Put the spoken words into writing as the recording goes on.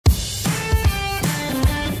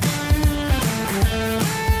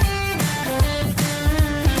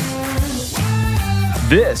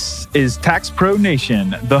This is Tax Pro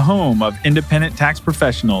Nation, the home of independent tax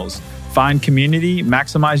professionals. Find community,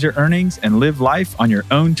 maximize your earnings, and live life on your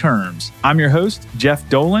own terms. I'm your host, Jeff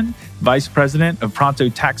Dolan, Vice President of Pronto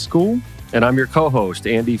Tax School. And I'm your co-host,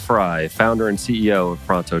 Andy Fry, founder and CEO of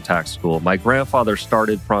Pronto Tax School. My grandfather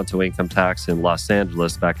started Pronto Income Tax in Los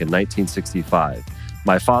Angeles back in 1965.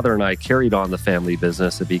 My father and I carried on the family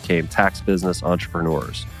business and became tax business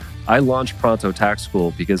entrepreneurs. I launched Pronto Tax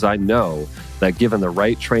School because I know that given the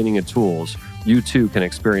right training and tools, you too can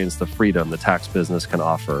experience the freedom the tax business can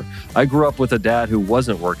offer. I grew up with a dad who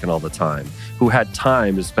wasn't working all the time, who had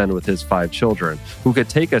time to spend with his 5 children, who could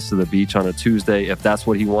take us to the beach on a Tuesday if that's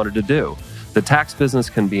what he wanted to do. The tax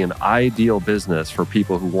business can be an ideal business for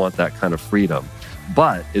people who want that kind of freedom,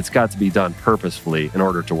 but it's got to be done purposefully in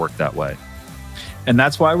order to work that way. And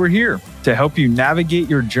that's why we're here, to help you navigate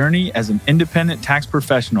your journey as an independent tax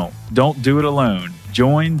professional. Don't do it alone.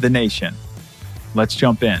 Join the nation. Let's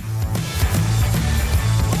jump in.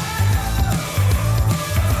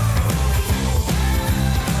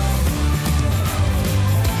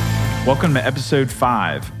 Welcome to episode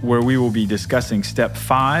 5, where we will be discussing step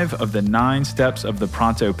 5 of the 9 steps of the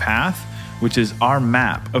Pronto Path, which is our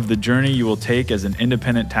map of the journey you will take as an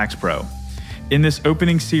independent tax pro. In this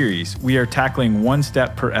opening series, we are tackling 1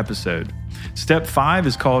 step per episode. Step 5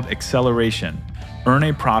 is called acceleration. Earn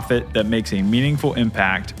a profit that makes a meaningful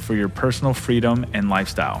impact for your personal freedom and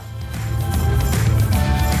lifestyle.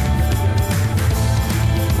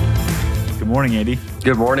 Good morning, Andy.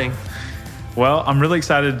 Good morning. Well, I'm really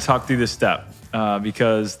excited to talk through this step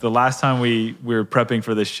because the last time we were prepping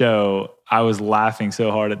for the show, I was laughing so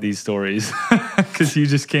hard at these stories because you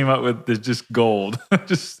just came up with this just gold,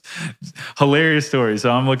 just hilarious stories.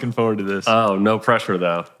 So I'm looking forward to this. Oh, no pressure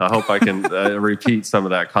though. I hope I can repeat some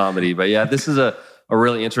of that comedy. But yeah, this is a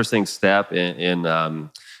really interesting step in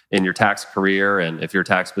your tax career, and if you're a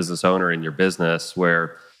tax business owner in your business,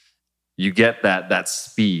 where you get that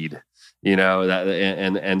speed. You know, that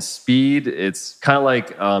and speed, it's kind of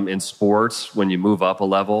like in sports when you move up a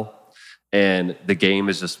level and the game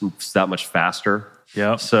is just that much faster.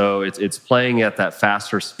 Yeah. So it's playing at that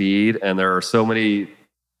faster speed, and there are so many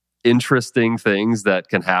interesting things that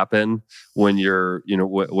can happen when you're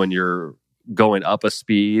going up a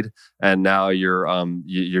speed, and now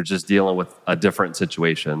you're just dealing with a different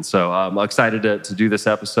situation. So I'm excited to do this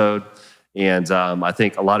episode. And I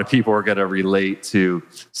think a lot of people are going to relate to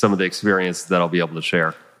some of the experience that I'll be able to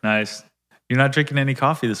share. Nice. You're not drinking any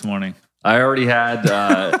coffee this morning. I already had,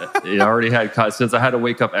 since I had to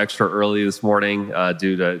wake up extra early this morning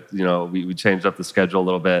due to, we changed up the schedule a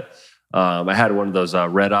little bit. I had one of those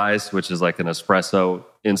red eyes, which is like an espresso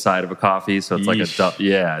inside of a coffee. So it's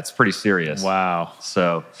Yeesh. It's pretty serious. Wow.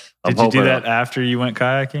 So did you do that after you went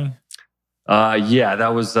kayaking? Yeah,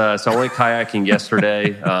 that was, so I went kayaking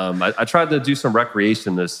yesterday. I tried to do some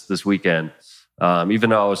recreation this weekend,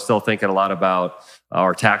 even though I was still thinking a lot about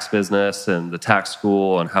our tax business and the tax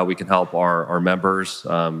school and how we can help our members,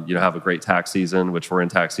 have a great tax season, which we're in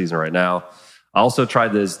tax season right now. I also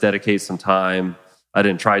tried to dedicate some time. I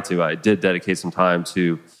did dedicate some time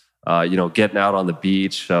to, getting out on the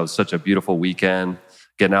beach. It was such a beautiful weekend,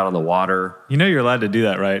 getting out on the water. You know, you're allowed to do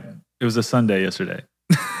that, right? It was a Sunday yesterday.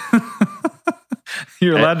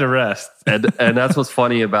 You're allowed to rest. and that's what's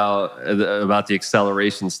funny about the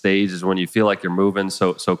acceleration stage is when you feel like you're moving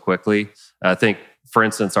so quickly. I think, for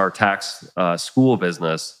instance, our tax school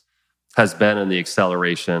business has been in the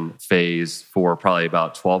acceleration phase for probably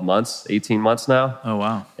about 12 months, 18 months now. Oh,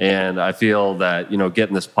 wow. And I feel that,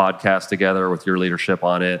 getting this podcast together with your leadership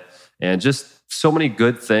on it, and just so many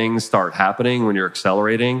good things start happening when you're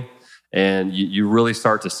accelerating. And you really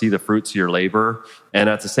start to see the fruits of your labor. And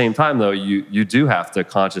at the same time, though, you do have to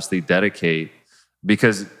consciously dedicate,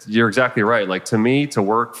 because you're exactly right. Like, to me, to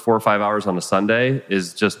work 4 or 5 hours on a Sunday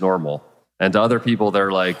is just normal. And to other people,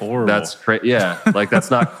 they're like, horrible. That's crazy. Yeah, like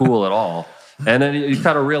that's not cool at all. And then you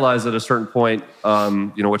kind of realize at a certain point,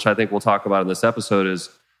 which I think we'll talk about in this episode, is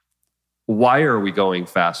why are we going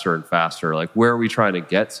faster and faster? Like, where are we trying to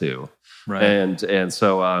get to? Right. And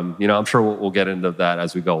so, I'm sure we'll get into that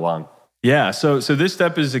as we go along. Yeah, so this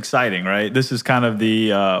step is exciting, right? This is kind of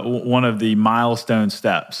the one of the milestone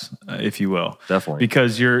steps, if you will. Definitely.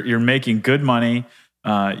 Because you're making good money,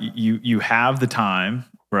 you have the time,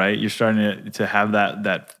 right? You're starting to have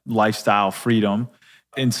that lifestyle freedom.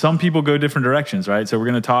 And some people go different directions, right? So we're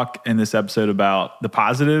going to talk in this episode about the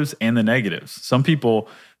positives and the negatives. Some people,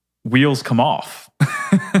 wheels come off.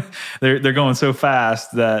 They're going so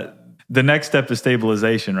fast that the next step is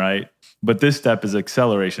stabilization, right? But this step is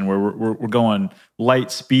acceleration, where we're going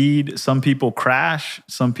light speed. Some people crash,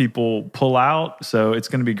 some people pull out. So it's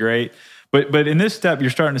going to be great. But in this step, you're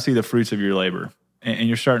starting to see the fruits of your labor, and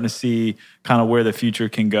you're starting to see kind of where the future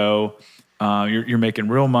can go. You're making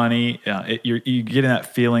real money. You're getting that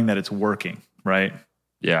feeling that it's working, right?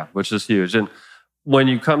 Yeah, which is huge. And when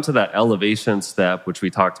you come to that elevation step, which we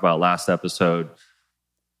talked about last episode,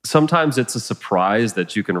 sometimes it's a surprise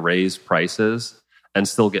that you can raise prices and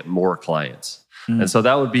still get more clients. And so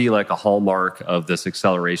that would be like a hallmark of this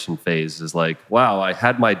acceleration phase is like, wow, I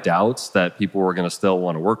had my doubts that people were going to still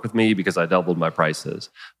want to work with me because I doubled my prices.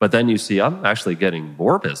 But then you see, I'm actually getting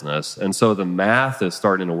more business. And so the math is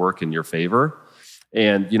starting to work in your favor.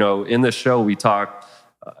 And, in this show, we talk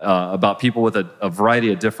about people with a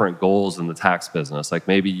variety of different goals in the tax business. Like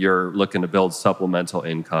maybe you're looking to build supplemental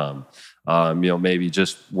income. Maybe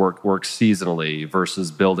just work seasonally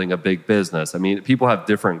versus building a big business. I mean, people have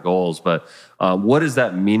different goals, but what is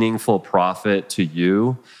that meaningful profit to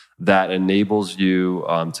you that enables you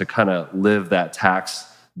to kind of live that tax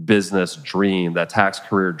business dream, that tax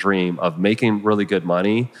career dream of making really good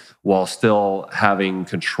money while still having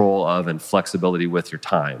control of and flexibility with your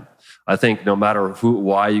time? I think no matter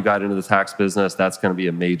why you got into the tax business, that's going to be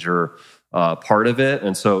a major part of it.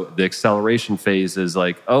 And so the acceleration phase is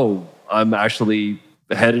like, oh, I'm actually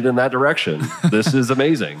headed in that direction. This is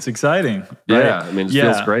amazing. It's exciting. Yeah, right? I mean, it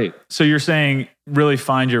feels great. So you're saying really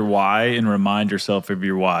find your why and remind yourself of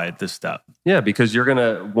your why at this step. Yeah, because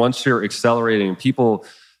once you're accelerating, people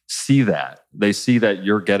see that. They see that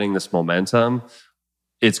you're getting this momentum.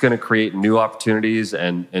 It's going to create new opportunities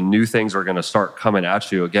and new things are going to start coming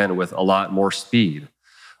at you again with a lot more speed.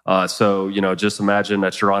 So, just imagine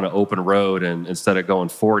that you're on an open road and instead of going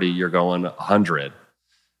 40, you're going 100.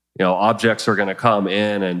 Objects are going to come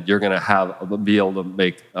in and you're going to be able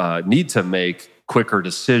to need to make quicker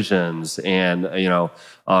decisions. And,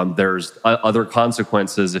 there's other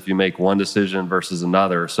consequences if you make one decision versus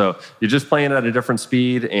another. So you're just playing at a different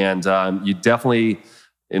speed. And you definitely,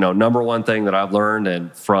 number one thing that I've learned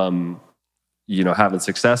and from, having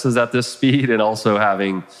successes at this speed and also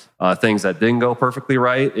having things that didn't go perfectly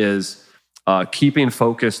right is keeping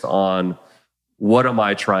focused on what am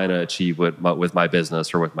I trying to achieve with my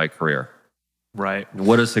business or with my career? Right.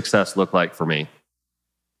 What does success look like for me?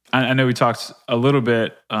 I know we talked a little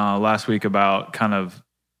bit last week about kind of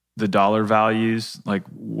the dollar values, like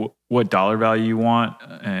what dollar value you want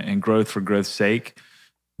and growth for growth's sake.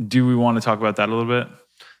 Do we want to talk about that a little bit?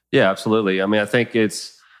 Yeah, absolutely. I mean, I think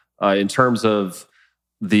it's in terms of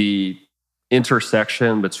the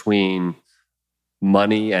intersection between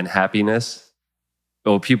money and happiness.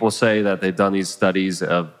 Well, people say that they've done these studies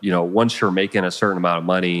of, once you're making a certain amount of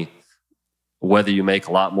money, whether you make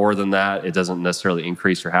a lot more than that, it doesn't necessarily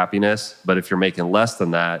increase your happiness. But if you're making less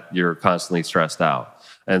than that, you're constantly stressed out.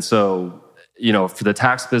 And so, for the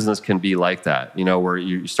tax business can be like that, where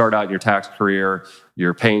you start out in your tax career,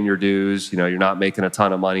 you're paying your dues, you're not making a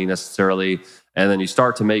ton of money necessarily. And then you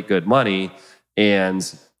start to make good money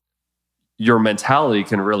and your mentality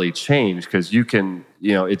can really change because you can,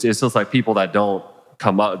 it's just like people that don't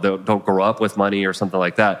don't grow up with money or something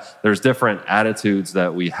like that. There's different attitudes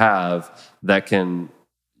that we have that can,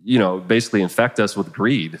 basically infect us with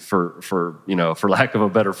greed for lack of a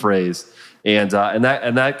better phrase. And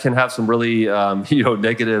that can have some really,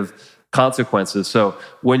 negative consequences. So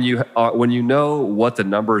when you know what the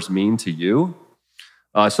numbers mean to you,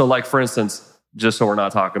 so like for instance, just so we're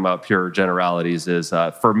not talking about pure generalities is,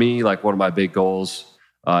 for me, like one of my big goals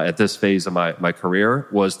at this phase of my career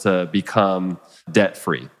was to become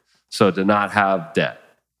debt-free. So to not have debt.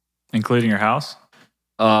 Including your house?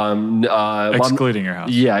 Excluding your house.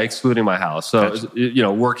 Yeah, excluding my house. So,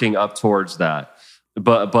 gotcha. Working up towards that.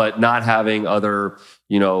 But not having other,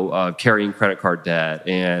 carrying credit card debt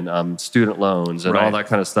and student loans and all that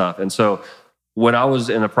kind of stuff. And so when I was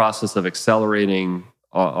in the process of accelerating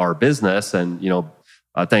our business and,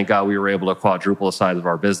 thank God we were able to quadruple the size of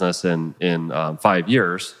our business in 5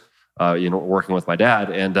 years, working with my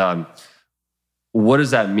dad. And what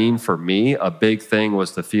does that mean for me? A big thing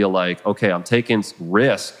was to feel like, okay, I'm taking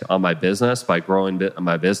risk on my business by growing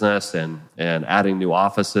my business and adding new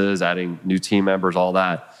offices, adding new team members, all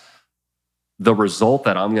that. The result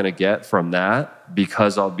that I'm going to get from that,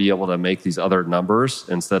 because I'll be able to make these other numbers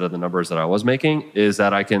instead of the numbers that I was making, is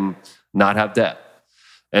that I can not have debt.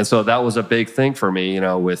 And so that was a big thing for me,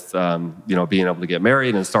 with being able to get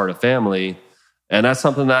married and start a family. And that's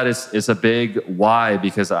something that is a big why,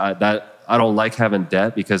 because I don't like having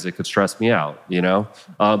debt because it could stress me out,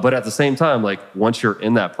 But at the same time, like once you're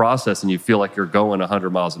in that process and you feel like you're going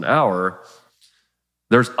 100 miles an hour,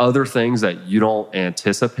 there's other things that you don't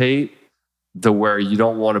anticipate to where you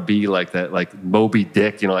don't want to be like that, like Moby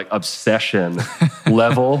Dick, like obsession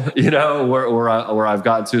level, where I've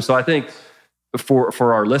gotten to. So I think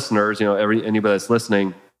for our listeners, anybody that's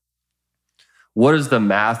listening, what does the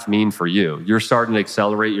math mean for you? You're starting to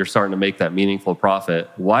accelerate. You're starting to make that meaningful profit.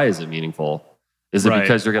 Why is it meaningful? Is it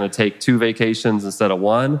because you're going to take 2 vacations instead of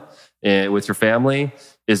 1 with your family?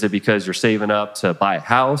 Is it because you're saving up to buy a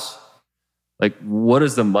house? Like, what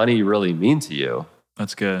does the money really mean to you?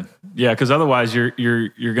 That's good. Yeah, because otherwise you're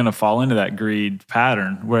going to fall into that greed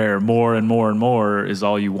pattern where more and more and more is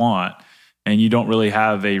all you want, and you don't really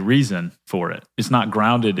have a reason for it. It's not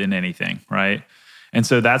grounded in anything, right? And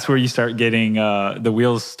so that's where you start getting the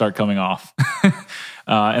wheels start coming off.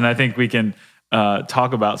 And I think we can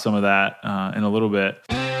talk about some of that in a little bit.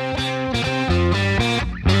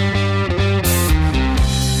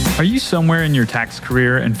 Are you somewhere in your tax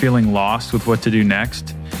career and feeling lost with what to do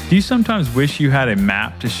next? Do you sometimes wish you had a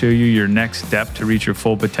map to show you your next step to reach your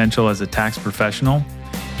full potential as a tax professional?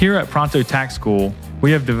 Here at Pronto Tax School,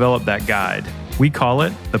 we have developed that guide. We call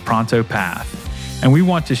it the Pronto Path, and we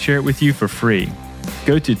want to share it with you for free.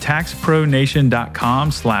 Go to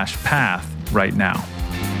taxpronation.com/path right now.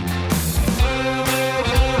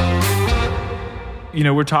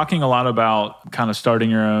 We're talking a lot about kind of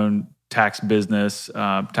starting your own tax business,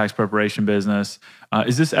 tax preparation business.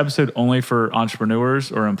 Is this episode only for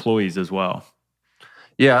entrepreneurs or employees as well?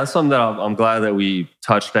 Yeah, that's something that I'm glad that we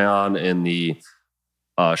touched on in the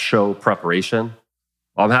show preparation.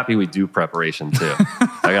 I'm happy we do preparation too.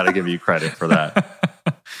 I got to give you credit for that.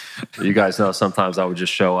 You guys know sometimes I would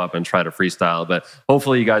just show up and try to freestyle, but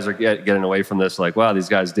hopefully you guys are getting away from this like, wow, these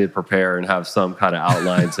guys did prepare and have some kind of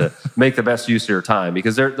outline to make the best use of your time,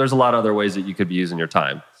 because there's a lot of other ways that you could be using your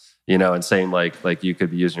time, and same like you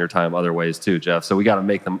could be using your time other ways too, Jeff. So we got to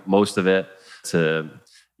make the most of it to,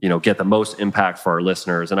 get the most impact for our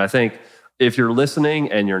listeners. And I think if you're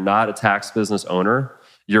listening and you're not a tax business owner,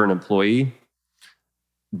 you're an employee,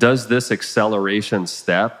 does this acceleration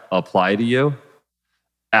step apply to you?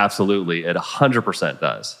 Absolutely, it 100%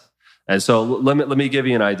 does. And so let me give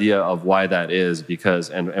you an idea of why that is, because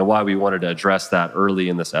and why we wanted to address that early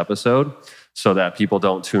in this episode, so that people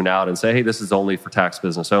don't tune out and say, hey, this is only for tax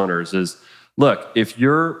business owners. Is, look, if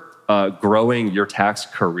you're growing your tax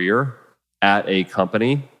career at a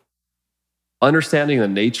company, understanding the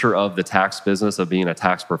nature of the tax business of being a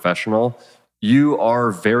tax professional, you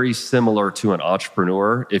are very similar to an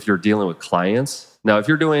entrepreneur if you're dealing with clients. Now, if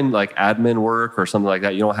you're doing like admin work or something like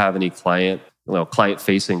that, you don't have any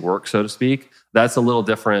client-facing work, so to speak. That's a little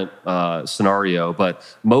different scenario. But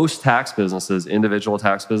most tax businesses, individual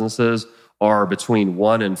tax businesses, are between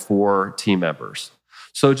 1 and 4 team members.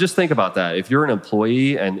 So just think about that. If you're an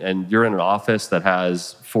employee and you're in an office that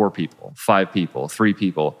has 4 people, 5 people, 3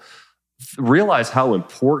 people, realize how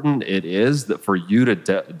important it is that for you to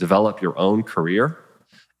develop your own career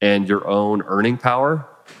and your own earning power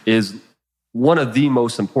is one of the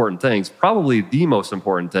most important things, probably the most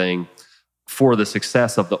important thing for the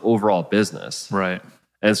success of the overall business. Right.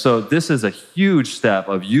 And so this is a huge step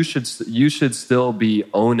of you should still be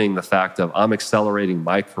owning the fact of I'm accelerating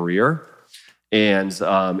my career. And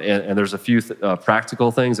there's a few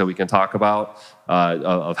practical things that we can talk about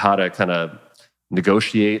of how to kind of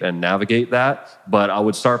negotiate and navigate that. But I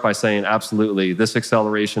would start by saying, absolutely, this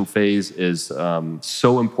acceleration phase is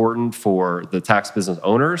so important for the tax business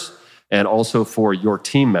owners and also for your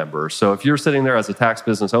team members. So if you're sitting there as a tax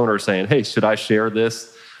business owner saying, hey, should I share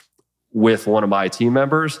this with one of my team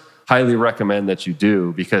members? Highly recommend that you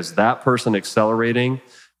do, because that person accelerating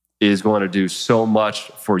is going to do so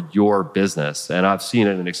much for your business. And I've seen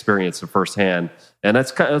it and experienced it firsthand. And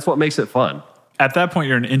that's what makes it fun. At that point,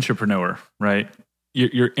 you're an entrepreneur, right?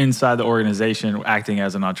 You're inside the organization acting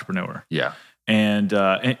as an entrepreneur. Yeah. And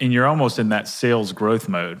you're almost in that sales growth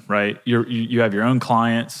mode, right? You have your own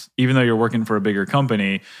clients. Even though you're working for a bigger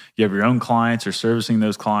company, you have your own clients. You're servicing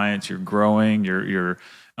those clients. You're growing. You're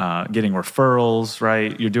getting referrals,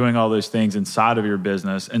 right? You're doing all those things inside of your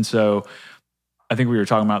business. And so I think we were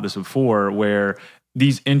talking about this before, where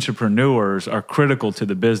these entrepreneurs are critical to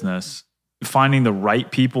the business. Finding the right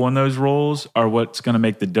people in those roles are what's going to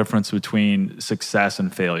make the difference between success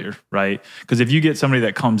and failure, right? Because if you get somebody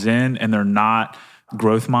that comes in and they're not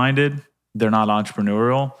growth-minded, they're not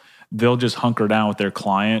entrepreneurial, they'll just hunker down with their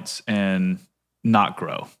clients and not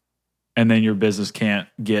grow. And then your business can't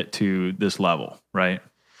get to this level, right?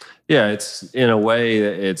 Yeah, it's in a way,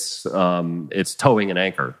 it's towing an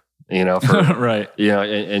anchor, right.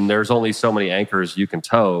 And there's only so many anchors you can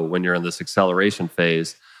tow when you're in this acceleration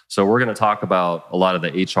phase. So we're going to talk about a lot of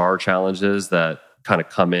the HR challenges that kind of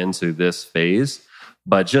come into this phase.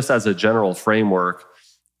 But just as a general framework,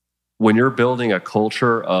 when you're building a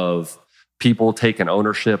culture of people taking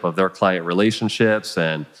ownership of their client relationships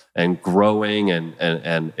and growing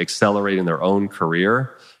and accelerating their own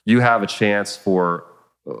career, you have a chance for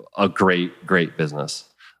a great business.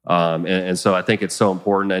 And so I think it's so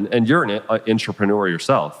important. And you're an entrepreneur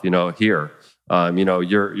yourself, here.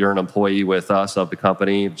 You're an employee with us of the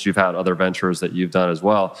company, but you've had other ventures that you've done as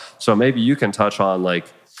well. So maybe you can touch on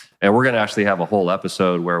and we're going to actually have a whole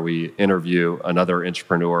episode where we interview another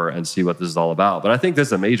entrepreneur and see what this is all about. But I think this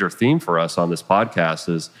is a major theme for us on this podcast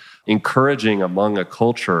is encouraging among a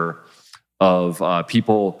culture of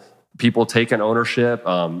people taking ownership,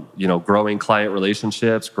 growing client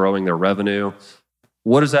relationships, growing their revenue.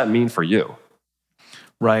 What does that mean for you?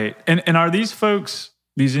 Right. And are these folks,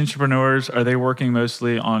 these entrepreneurs, are they working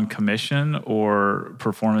mostly on commission or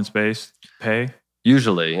performance-based pay?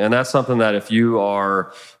 Usually. And that's something that if you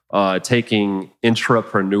are taking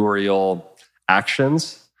intrapreneurial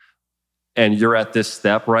actions and you're at this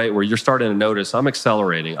step, right, where you're starting to notice, I'm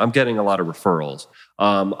accelerating, I'm getting a lot of referrals,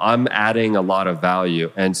 I'm adding a lot of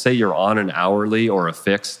value, and say you're on an hourly or a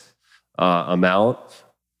fixed amount,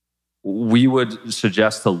 we would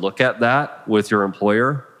suggest to look at that with your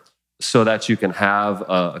employer so that you can have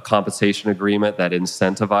a compensation agreement that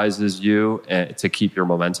incentivizes you to keep your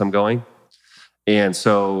momentum going. And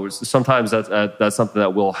so sometimes that's something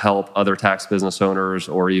that will help other tax business owners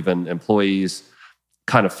or even employees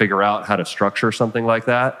kind of figure out how to structure something like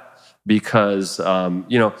that. Because,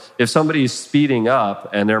 if somebody's speeding up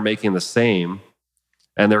and they're making the same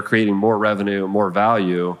and they're creating more revenue, more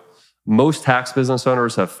value, most tax business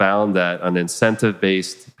owners have found that an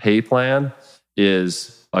incentive-based pay plan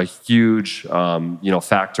is a huge,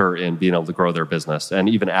 factor in being able to grow their business and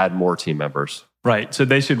even add more team members. Right. So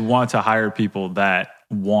they should want to hire people that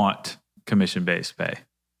want commission-based pay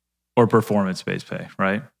or performance-based pay,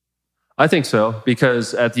 right? I think so,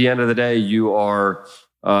 because at the end of the day, you are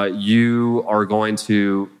going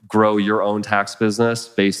to grow your own tax business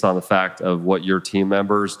based on the fact of what your team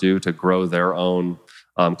members do to grow their own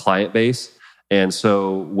client base. And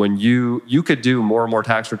so when you could do more and more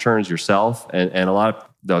tax returns yourself, and a lot of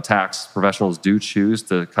the tax professionals do choose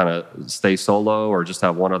to kind of stay solo or just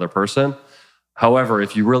have one other person. However,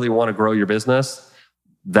 if you really want to grow your business,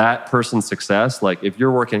 that person's success, like if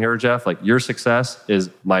you're working here, Jeff, like your success is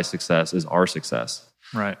my success, is our success.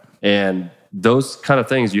 Right. And those kind of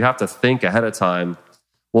things, you have to think ahead of time,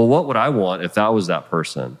 well, what would I want if that was that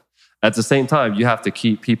person? At the same time, you have to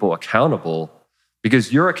keep people accountable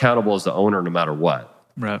because you're accountable as the owner no matter what.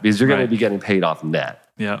 Right. Because you're going to be getting paid off net.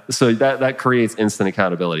 Yeah. So that creates instant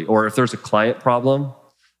accountability. Or if there's a client problem,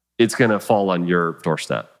 it's going to fall on your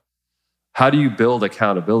doorstep. How do you build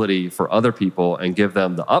accountability for other people and give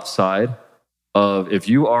them the upside of if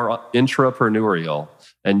you are intrapreneurial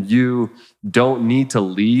and you don't need to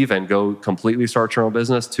leave and go completely start your own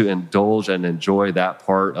business to indulge and enjoy that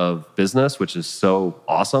part of business, which is so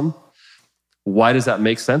awesome? Why does that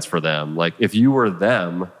make sense for them? Like if you were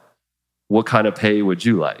them, what kind of pay would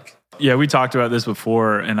you like? Yeah, we talked about this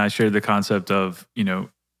before, and I shared the concept of,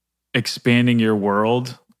 expanding your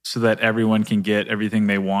world so that everyone can get everything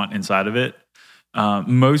they want inside of it.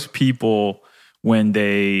 Most people, when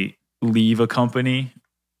they leave a company,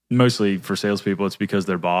 mostly for salespeople, it's because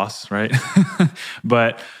their boss, right?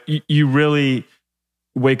 But you really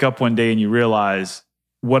wake up one day and you realize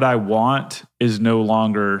what I want is no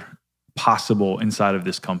longer possible inside of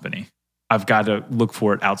this company. I've got to look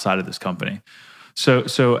for it outside of this company.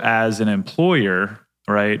 So as an employer,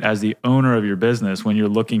 right, as the owner of your business, when you're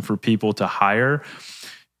looking for people to hire,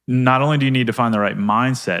 not only do you need to find the right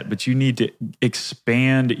mindset, but you need to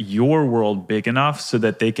expand your world big enough so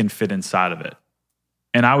that they can fit inside of it.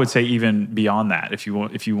 And I would say even beyond that, if you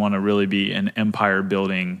want to really be an empire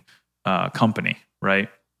building company, right?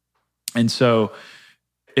 And so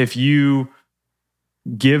if you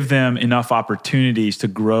give them enough opportunities to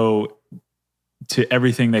grow to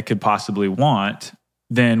everything they could possibly want,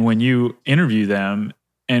 then when you interview them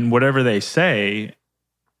and whatever they say,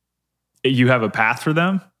 you have a path for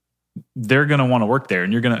them, they're going to want to work there,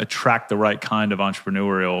 and you're going to attract the right kind of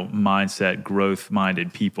entrepreneurial mindset,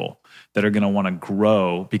 growth-minded people that are going to want to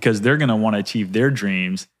grow because they're going to want to achieve their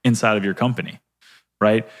dreams inside of your company,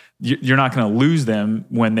 right? You're not going to lose them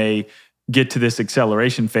when they get to this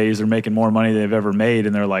acceleration phase. They're making more money than they've ever made,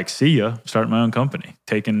 and they're like, see ya, starting my own company,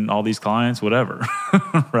 taking all these clients, whatever,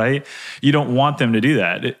 right? You don't want them to do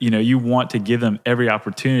that. You want to give them every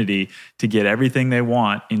opportunity to get everything they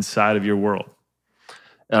want inside of your world.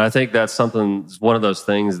 And I think that's one of those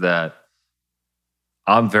things that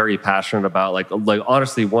I'm very passionate about. Like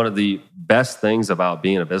honestly, one of the best things about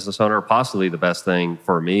being a business owner, possibly the best thing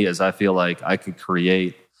for me, is I feel like I could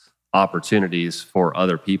create opportunities for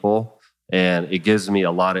other people. And it gives me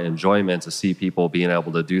a lot of enjoyment to see people being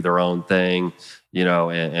able to do their own thing,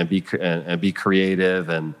 and be creative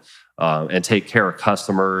and take care of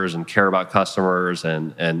customers and care about customers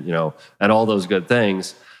and all those good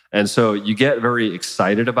things. And so you get very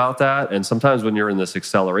excited about that. And sometimes when you're in this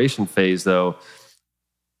acceleration phase, though,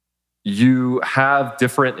 you have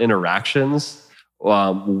different interactions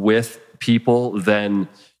with people than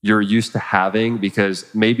you're used to having,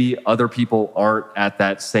 because maybe other people aren't at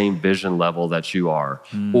that same vision level that you are.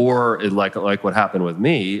 Or like what happened with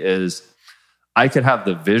me is I could have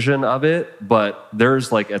the vision of it, but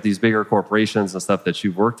there's like at these bigger corporations and stuff that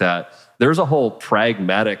you've worked at, there's a whole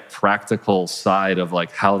pragmatic, practical side of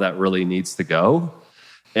like how that really needs to go.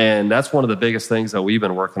 And that's one of the biggest things that we've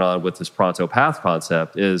been working on with this Pronto Path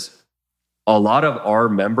concept is a lot of our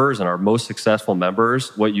members and our most successful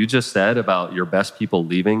members, what you just said about your best people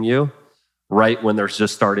leaving you right when they're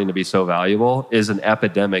just starting to be so valuable is an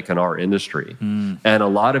epidemic in our industry. And a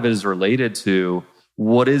lot of it is related to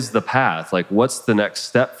what is the path? Like, what's the next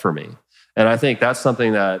step for me? And I think that's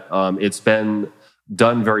something that it's been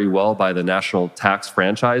done very well by the national tax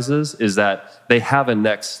franchises, is that they have a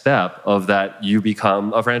next step of that you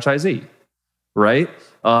become a franchisee, right?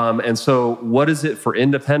 And so what is it for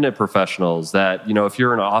independent professionals that, if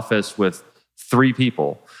you're in an office with 3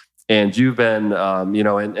 people and you've been,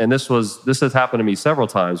 and this has happened to me several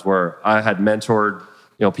times where I had mentored,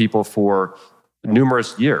 people for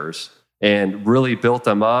numerous years and really built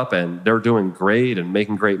them up and they're doing great and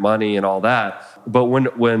making great money and all that. But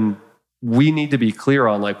when we need to be clear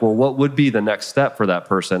on like, well, what would be the next step for that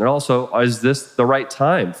person? And also, is this the right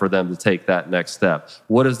time for them to take that next step?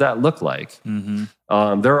 What does that look like? There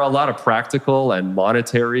are a lot of practical and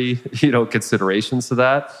monetary, considerations to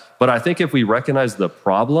that. But I think if we recognize the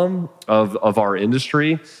problem of our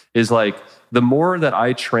industry is like, the more that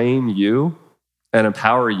I train you and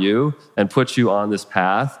empower you and put you on this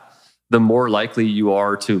path, the more likely you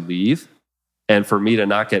are to leave and for me to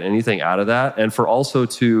not get anything out of that. And for also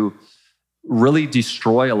to really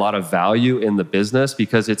destroy a lot of value in the business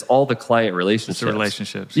because it's all the client relationships. It's the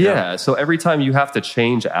relationships. Yeah. So every time you have to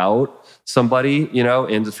change out somebody,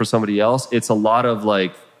 and for somebody else, it's a lot of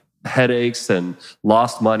like headaches and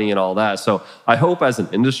lost money and all that. So I hope as an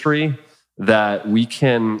industry that we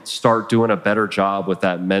can start doing a better job with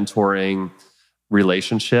that mentoring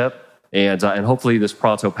relationship. And hopefully this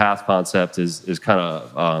Pronto Path concept is kind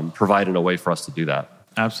of providing a way for us to do that.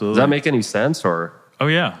 Absolutely. Does that make any sense? Or Oh,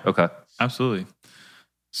 yeah. Okay. Absolutely.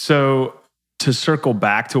 So to circle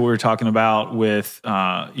back to what we were talking about with,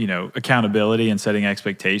 accountability and setting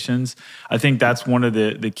expectations, I think that's one of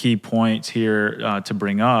the key points here to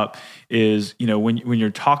bring up is, when you're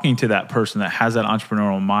talking to that person that has that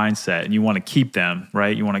entrepreneurial mindset and you want to keep them,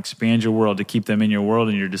 right? You want to expand your world to keep them in your world,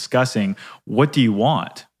 and you're discussing, what do you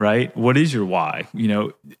want, right? What is your why?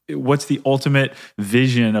 What's the ultimate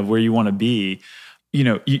vision of where you want to be?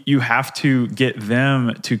 You have to get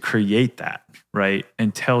them to create that, right?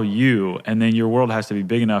 And tell you, and then your world has to be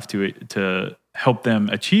big enough to help them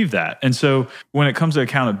achieve that. And so when it comes to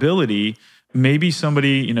accountability, maybe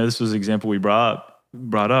somebody, this was an example we brought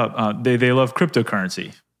up, they love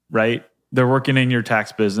cryptocurrency, right? They're working in your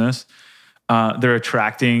tax business. They're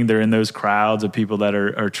in those crowds of people that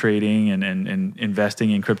are trading and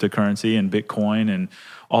investing in cryptocurrency and Bitcoin and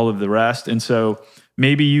all of the rest. And so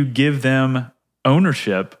maybe you give them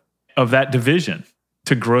ownership of that division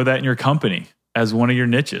to grow that in your company as one of your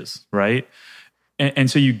niches, right? And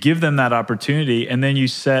so you give them that opportunity, and then you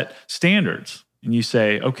set standards and you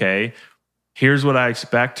say, okay, here's what I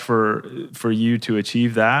expect for you to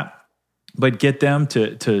achieve that, but get them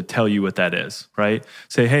to tell you what that is, right?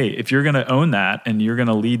 Say, hey, if you're going to own that and you're going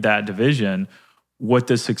to lead that division, what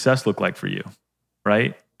does success look like for you,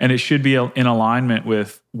 right? And it should be in alignment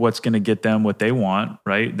with what's going to get them what they want,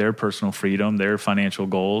 right? Their personal freedom, their financial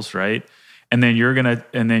goals, right? And then you're going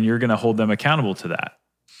to hold them accountable to that.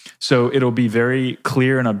 So it'll be very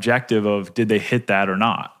clear and objective of, did they hit that or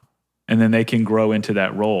not? And then they can grow into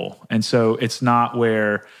that role. And so it's not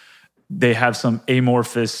where they have some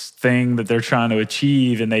amorphous thing that they're trying to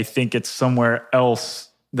achieve and they think it's somewhere else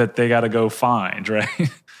that they got to go find, right?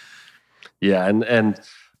 Yeah, and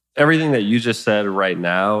everything that you just said right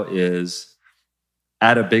now is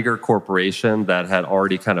at a bigger corporation that had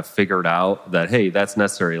already kind of figured out that, hey, that's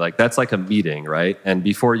necessary. Like, that's like a meeting, right? And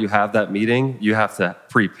before you have that meeting, you have to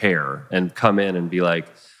prepare and come in and be like,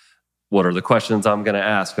 what are the questions I'm going to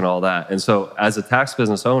ask and all that? And so as a tax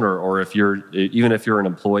business owner, or even if you're an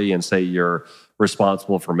employee and say you're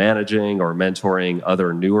responsible for managing or mentoring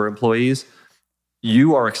other newer employees,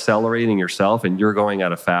 you are accelerating yourself and you're going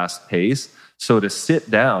at a fast pace. So to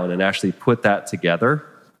sit down and actually put that together,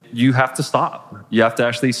 you have to stop. You have to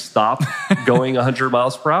actually stop going 100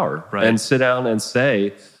 miles per hour and sit down and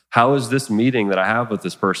say, how is this meeting that I have with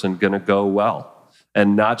this person going to go well?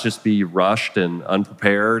 And not just be rushed and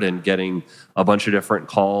unprepared and getting a bunch of different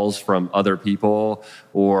calls from other people,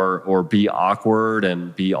 or be awkward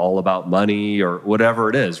and be all about money or whatever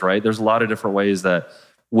it is, right? There's a lot of different ways that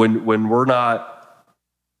when we're not,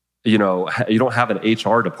 you don't have an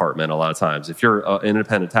HR department a lot of times. If you're an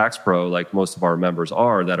independent tax pro, like most of our members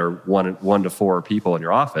are, that are one to four people in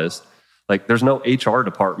your office, like there's no HR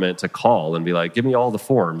department to call and be like, give me all the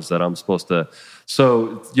forms that I'm supposed to.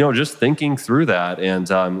 So, just thinking through that. And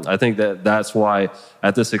I think that's why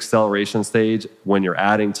at this acceleration stage, when you're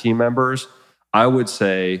adding team members, I would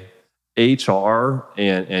say HR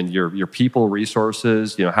and your people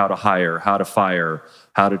resources, how to hire, how to fire,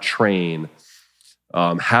 how to train,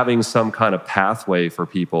 having some kind of pathway for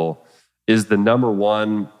people is the number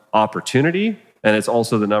one opportunity. And it's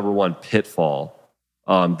also the number one pitfall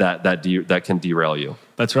that can derail you.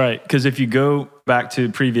 That's right. Because if you go back to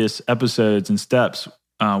previous episodes and steps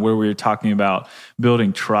where we were talking about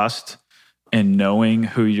building trust and knowing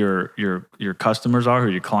who your customers are, who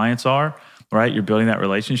your clients are, right? You're building that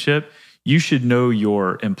relationship. You should know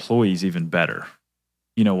your employees even better.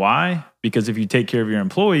 You know why? Because if you take care of your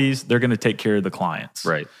employees, they're going to take care of the clients.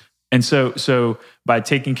 Right. And so by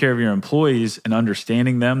taking care of your employees and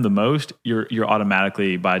understanding them the most, you're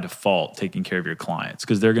automatically by default taking care of your clients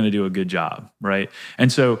because they're going to do a good job, right?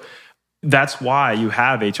 And so that's why you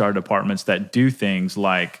have HR departments that do things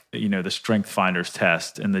like, the Strength Finders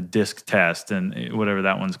test and the DISC test and whatever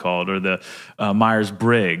that one's called, or the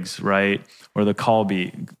Myers-Briggs, right? Or the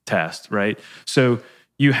Colby test, right? So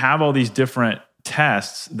you have all these different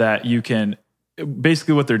tests that you can.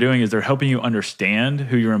 Basically what they're doing is they're helping you understand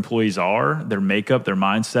who your employees are, their makeup, their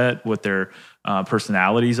mindset, what their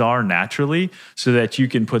personalities are naturally, so that you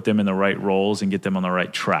can put them in the right roles and get them on the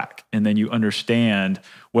right track. And then you understand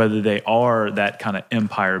whether they are that kind of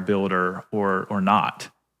empire builder or not,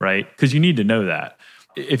 right? Because you need to know that.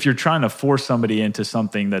 If you're trying to force somebody into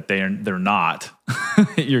something that they're not,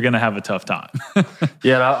 you're going to have a tough time.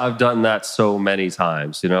 Yeah, I've done that so many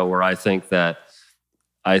times, where I think that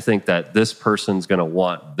this person's going to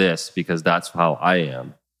want this because that's how I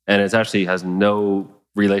am. And it actually has no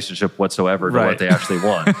relationship whatsoever to what they actually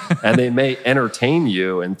want. And they may entertain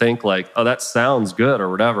you and think like, oh, that sounds good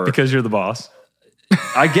or whatever. Because you're the boss.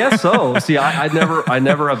 I guess so. See, I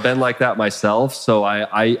never have been like that myself. So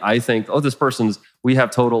I think, oh, we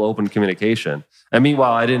have total open communication. And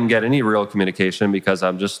meanwhile, I didn't get any real communication because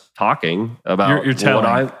I'm just talking about you're telling.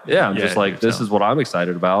 I'm just like, this is what I'm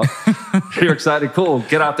excited about. You're excited. Cool.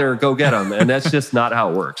 Get out there and go get them. And that's just not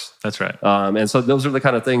how it works. That's right. And so those are the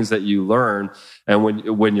kind of things that you learn. And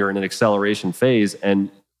when you're in an acceleration phase and,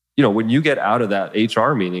 when you get out of that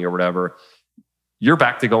HR meeting or whatever, you're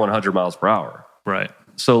back to going 100 miles per hour. Right.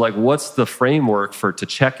 So like, what's the framework to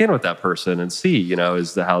check in with that person and see,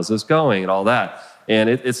 how's this going and all that? And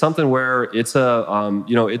it's something where it's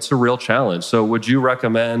a real challenge. So would you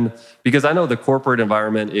recommend, because I know the corporate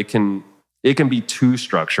environment, it can be too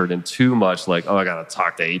structured and too much like, oh, I got to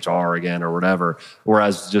talk to HR again or whatever.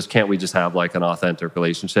 Whereas can't we just have like an authentic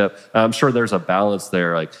relationship? I'm sure there's a balance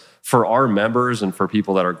there. Like for our members and for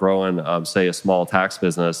people that are growing, say a small tax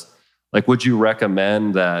business, like would you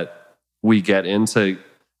recommend that we get into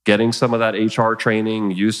getting some of that HR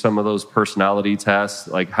training, use some of those personality tests?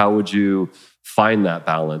 Like how would you find that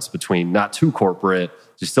balance between not too corporate,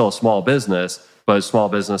 just still a small business, but a small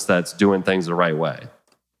business that's doing things the right way?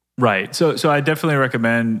 Right. So I definitely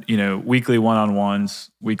recommend, weekly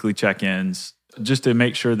one-on-ones, weekly check-ins, just to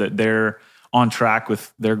make sure that they're on track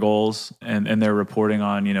with their goals and they're reporting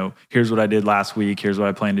on, here's what I did last week, here's what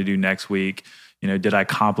I plan to do next week. Did I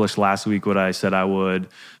accomplish last week what I said I would?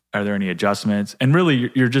 Are there any adjustments? And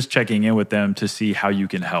really, you're just checking in with them to see how you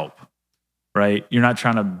can help, right? You're not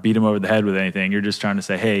trying to beat them over the head with anything. You're just trying to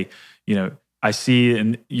say, hey, I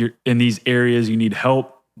see you're in these areas you need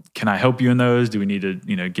help. Can I help you in those? Do we need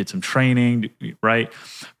to, get some training, right?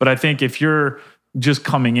 But I think if you're just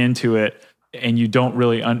coming into it and you don't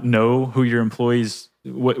really know who your employees,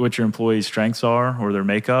 what your employees' strengths are or their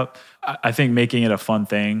makeup, I think making it a fun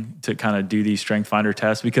thing to kind of do these strength finder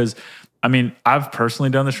tests, because I've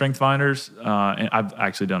personally done the strength finders, and I've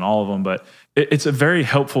actually done all of them, but it's a very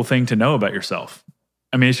helpful thing to know about yourself.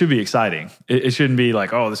 It should be exciting. It shouldn't be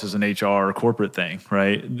like, oh, this is an HR or corporate thing,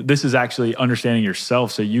 right? This is actually understanding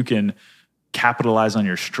yourself so you can capitalize on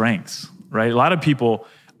your strengths, right? A lot of people,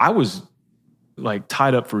 I was like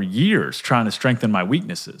tied up for years trying to strengthen my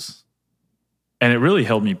weaknesses, and it really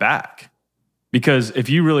held me back. Because if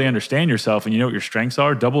you really understand yourself and you know what your strengths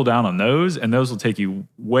are, double down on those, and those will take you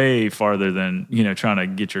way farther than, trying to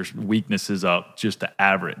get your weaknesses up just to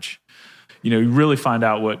average. You really find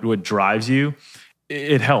out what drives you.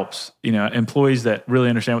 It helps. Employees that really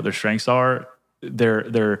understand what their strengths are,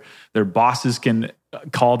 their bosses can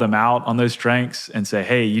call them out on those strengths and say,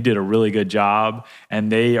 hey, you did a really good job. And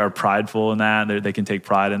they are prideful in that. They can take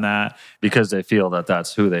pride in that. Because they feel that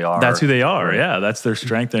that's who they are. That's who they are. Yeah. That's their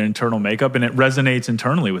strength, their internal makeup. And it resonates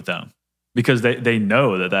internally with them because they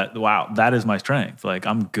know that, wow, that is my strength. Like,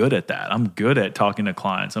 I'm good at that. I'm good at talking to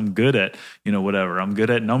clients. I'm good at, whatever. I'm good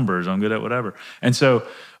at numbers. I'm good at whatever. And so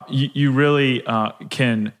you really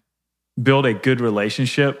can build a good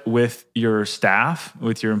relationship with your staff,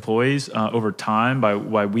 with your employees over time by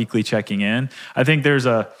weekly checking in. I think there's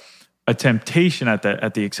a temptation at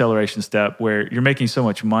the acceleration step where you're making so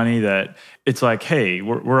much money that it's like, hey,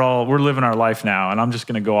 we're living our life now, and I'm just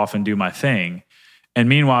going to go off and do my thing. And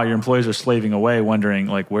meanwhile, your employees are slaving away, wondering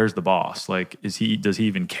like, where's the boss? Like, does he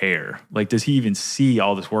even care? Like, does he even see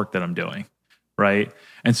all this work that I'm doing? Right.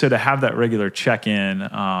 And so to have that regular check-in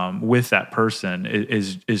with that person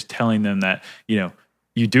is telling them that, you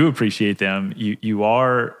do appreciate them. You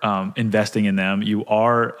are investing in them. You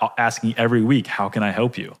are asking every week, how can I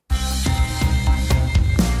help you?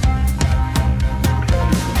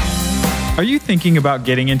 Are you thinking about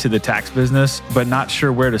getting into the tax business, but not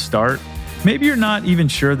sure where to start? Maybe you're not even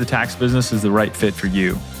sure the tax business is the right fit for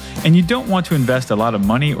you, and you don't want to invest a lot of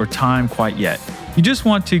money or time quite yet. You just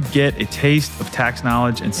want to get a taste of tax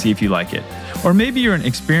knowledge and see if you like it. Or maybe you're an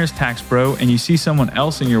experienced tax pro and you see someone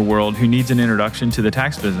else in your world who needs an introduction to the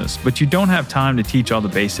tax business, but you don't have time to teach all the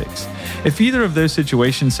basics. If either of those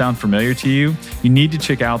situations sound familiar to you, you need to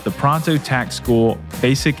check out the Pronto Tax School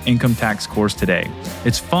Basic Income Tax course today.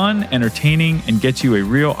 It's fun, entertaining, and gets you a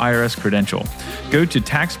real IRS credential. Go to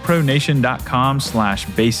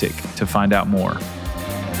taxpronation.com/basic to find out more.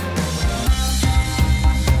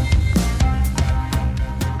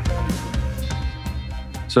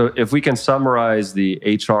 So if we can summarize the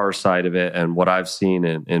HR side of it and what I've seen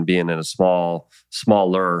in being in a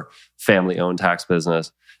smaller family-owned tax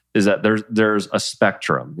business is that there's a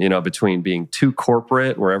spectrum, between being too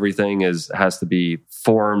corporate where everything has to be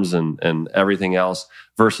forms and everything else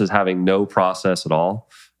versus having no process at all.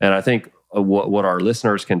 And I think what our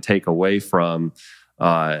listeners can take away from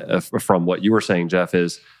what you were saying, Jeff,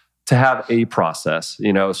 is to have a process,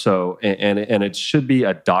 so, and it should be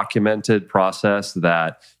a documented process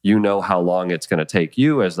that how long it's going to take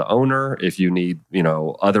you as the owner. If you need,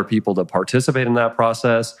 other people to participate in that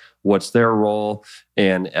process, what's their role?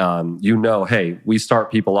 And, hey, we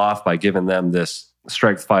start people off by giving them this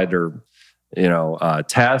strength finder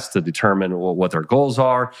test to determine what their goals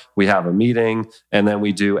are. We have a meeting and then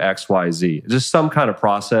we do X, Y, Z. Just some kind of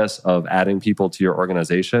process of adding people to your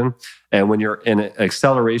organization. And when you're in an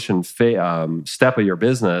acceleration step of your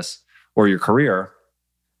business or your career,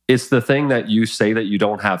 it's the thing that you say that you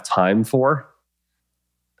don't have time for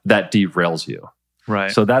that derails you.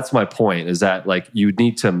 Right. So that's my point, is that like you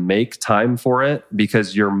need to make time for it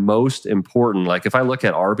because you're most important. Like if I look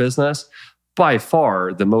at our business, by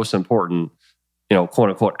far the most important quote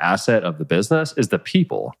unquote asset of the business is the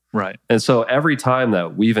people. Right. And so every time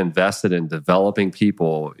that we've invested in developing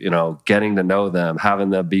people, getting to know them, having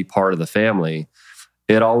them be part of the family,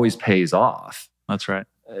 it always pays off. That's right.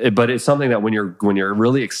 But it's something that when you're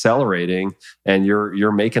really accelerating and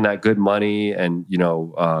you're making that good money and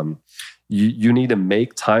you need to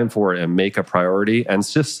make time for it and make a priority. And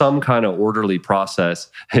it's just some kind of orderly process.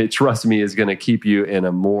 Trust me, is going to keep you in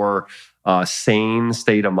a more sane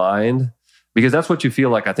state of mind. Because that's what you feel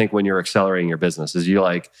like, I think, when you're accelerating your business, is you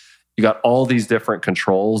got all these different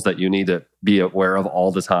controls that you need to be aware of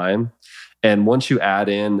all the time. And once you add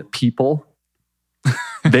in people,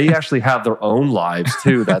 they actually have their own lives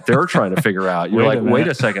too that they're trying to figure out. You're wait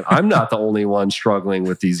a second, I'm not the only one struggling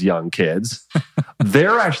with these young kids.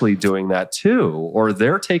 They're actually doing that too. Or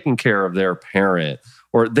they're taking care of their parent.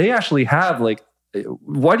 Or they actually have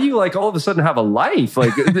why do you all of a sudden have a life?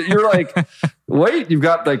 You're wait, you've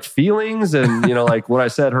got feelings and, what I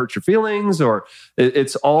said hurt your feelings, or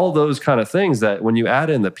it's all those kind of things that when you add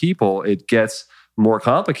in the people, it gets more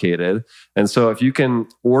complicated. And so if you can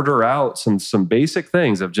order out some basic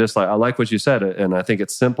things of just I like what you said, and I think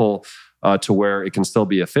it's simple to where it can still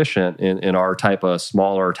be efficient in our type of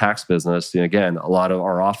smaller tax business. And again, a lot of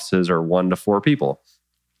our offices are 1 to 4 people.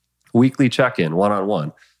 Weekly check-in,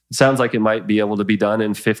 one-on-one. It sounds like it might be able to be done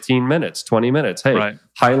in 15 minutes, 20 minutes. Hey, right.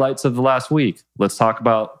 Highlights of the last week. Let's talk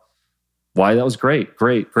about why that was great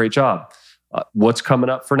job. What's coming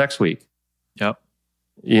up for next week? Yep.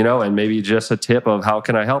 and maybe just a tip of how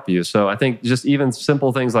can I help you? So I think just even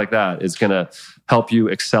simple things like that is going to help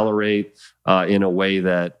you accelerate in a way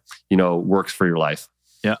that, works for your life.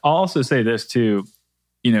 Yeah. I'll also say this too,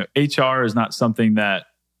 HR is not something that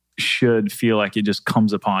should feel like it just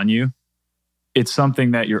comes upon you. It's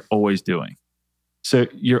something that you're always doing. So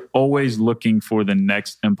you're always looking for the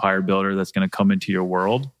next empire builder that's going to come into your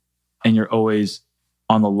world. And you're always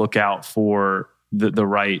on the lookout for the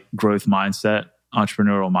right growth mindset,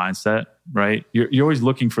 entrepreneurial mindset, right? You're always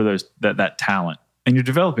looking for that talent, and you're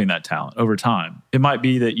developing that talent over time. It might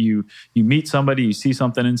be that you meet somebody, you see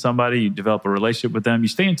something in somebody, you develop a relationship with them, you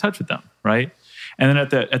stay in touch with them, right? And then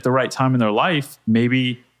at the right time in their life,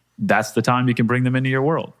 maybe that's the time you can bring them into your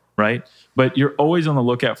world, right? But you're always on the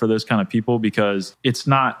lookout for those kind of people, because it's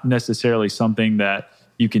not necessarily something that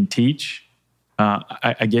you can teach.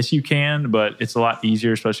 I guess you can, but it's a lot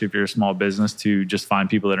easier, especially if you're a small business, to just find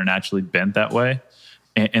people that are naturally bent that way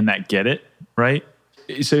and that get it, right?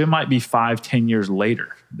 So it might be 5-10 years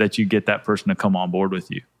later that you get that person to come on board with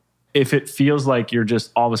you. If it feels like you're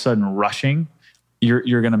just all of a sudden rushing,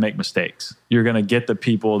 you're going to make mistakes. You're going to get the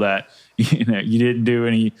people that you didn't do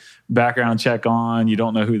any background check on. You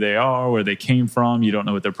don't know who they are, where they came from. You don't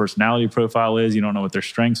know what their personality profile is. You don't know what their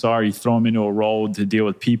strengths are. You throw them into a role to deal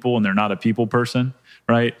with people, and they're not a people person,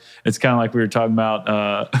 right? It's kind of like we were talking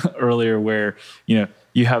about earlier, where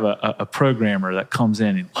you have a programmer that comes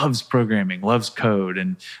in and loves programming, loves code,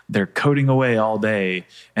 and they're coding away all day.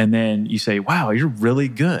 And then you say, wow, you're really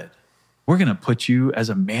good. We're going to put you as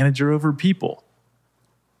a manager over people.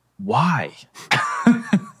 Why?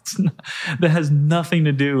 That has nothing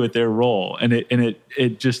to do with their role. And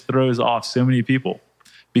it just throws off so many people,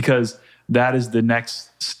 because that is the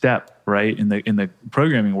next step, right? In the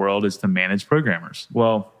programming world, is to manage programmers.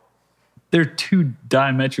 Well, they're two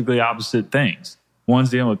diametrically opposite things.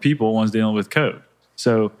 One's dealing with people, one's dealing with code.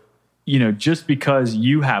 So, just because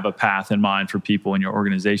you have a path in mind for people in your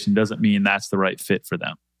organization doesn't mean that's the right fit for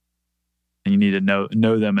them. And you need to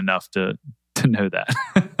know them enough to know that.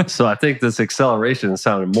 So I think this acceleration is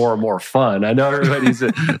sounding more and more fun. I know everybody's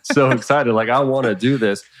so excited, like, I want to do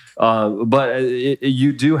this. But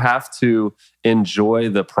you do have to enjoy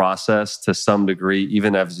the process to some degree,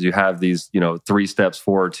 even as you have these, 3 steps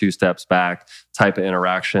forward, 2 steps back type of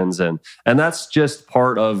interactions. And that's just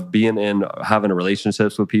part of being having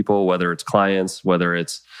relationships with people, whether it's clients, whether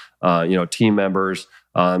it's, team members.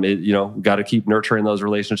 Got to keep nurturing those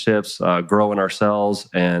relationships, growing ourselves,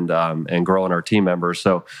 and growing our team members.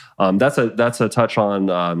 So that's a touch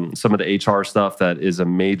on some of the HR stuff that is a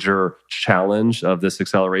major challenge of this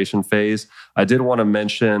acceleration phase. I did want to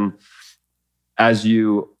mention, as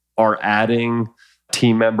you are adding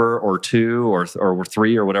team member or 2 or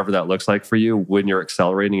 3 or whatever that looks like for you when you're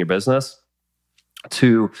accelerating your business,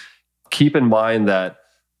 to keep in mind that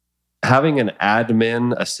having an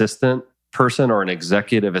admin assistant person or an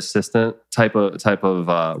executive assistant type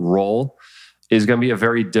of role is going to be a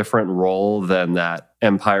very different role than that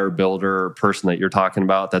empire builder person that you're talking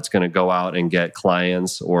about, that's going to go out and get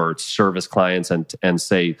clients or service clients and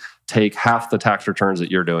say, take half the tax returns that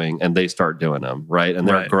you're doing, and they start doing them, right? And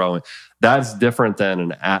they're growing. That's different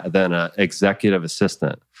than an executive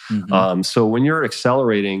assistant. Mm-hmm. So when you're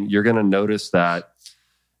accelerating, you're going to notice that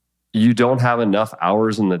you don't have enough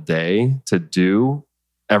hours in the day to do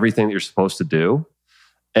everything that you're supposed to do.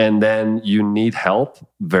 And then you need help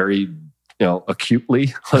very,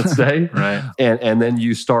 acutely, let's say. Right. And then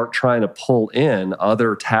you start trying to pull in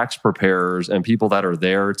other tax preparers and people that are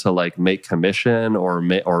there to like make commission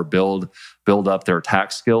or build up their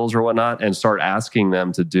tax skills or whatnot, and start asking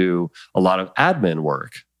them to do a lot of admin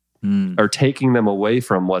work, or taking them away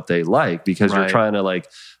from what they like, because you're trying to like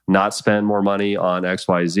not spend more money on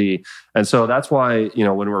XYZ. And so that's why,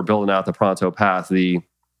 when we're building out the Pronto Path,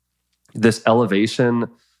 this elevation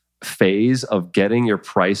phase of getting your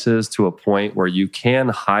prices to a point where you can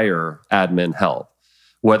hire admin help,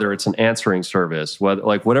 whether it's an answering service,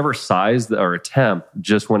 whatever size or a temp,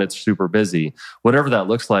 just when it's super busy, whatever that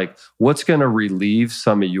looks like, what's going to relieve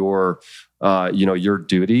some of your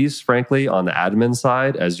duties, frankly, on the admin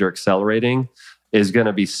side as you're accelerating, is going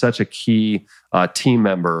to be such a key team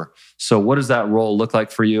member. So what does that role look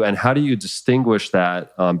like for you? And how do you distinguish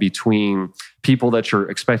that between people that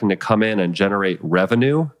you're expecting to come in and generate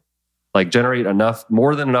revenue, like generate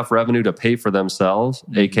more than enough revenue to pay for themselves,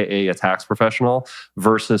 AKA a tax professional,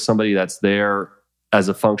 versus somebody that's there as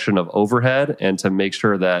a function of overhead and to make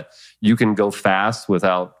sure that you can go fast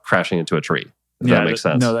without crashing into a tree? If that makes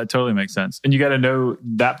sense. No, that totally makes sense. And you got to know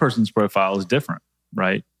that person's profile is different,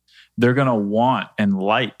 right? They're going to want and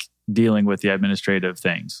like dealing with the administrative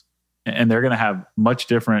things. And they're going to have much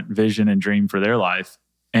different vision and dream for their life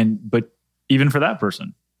But even for that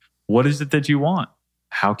person, what is it that you want?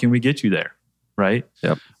 How can we get you there? Right.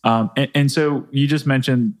 Yep. And so you just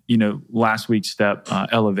mentioned, last week's step,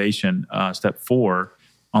 elevation, step 4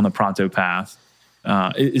 on the Pronto Path.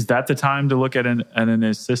 Is that the time to look at an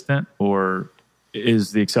assistant, or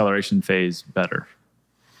is the acceleration phase better?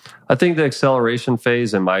 I think the acceleration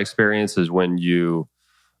phase, in my experience, is when you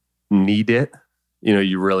need it.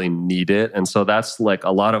 You really need it. And so that's like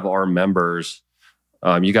a lot of our members.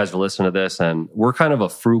 You guys will listen to this, and we're kind of a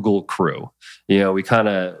frugal crew.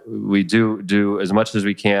 We do as much as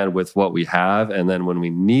we can with what we have. And then when we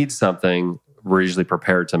need something, we're usually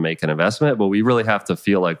prepared to make an investment, but we really have to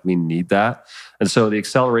feel like we need that. And so the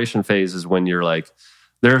acceleration phase is when you're like,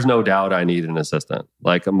 there's no doubt I need an assistant.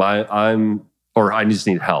 Like I just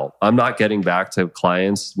need help. I'm not getting back to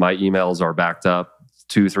clients. My emails are backed up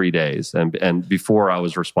 2-3 days. And before I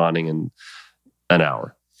was responding in an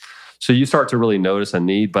hour. So you start to really notice a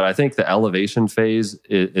need. But I think the elevation phase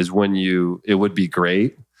is when it would be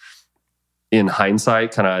great in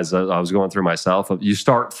hindsight, kind of as I was going through myself, you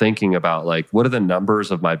start thinking about like, what do the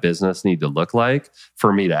numbers of my business need to look like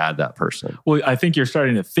for me to add that person? Well, I think you're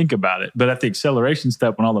starting to think about it. But at the acceleration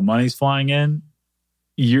step, when all the money's flying in,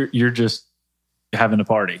 you're just having a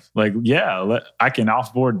party. Like, yeah, I can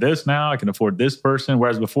offboard this now. I can afford this person.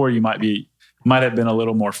 Whereas before you might have been a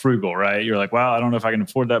little more frugal, right? You're like, wow, I don't know if I can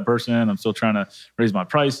afford that person. I'm still trying to raise my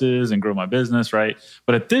prices and grow my business, right?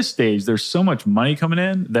 But at this stage, there's so much money coming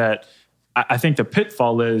in that I think the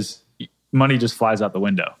pitfall is money just flies out the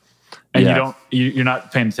window, and you're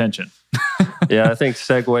not paying attention. Yeah, I think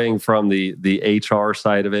segueing from the HR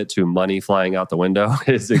side of it to money flying out the window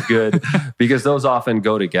is a good, because those often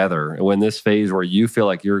go together. When this phase where you feel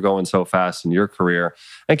like you're going so fast in your career,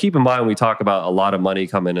 and keep in mind, we talk about a lot of money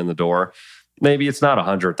coming in the door. Maybe it's not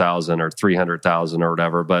 100,000 or 300,000 or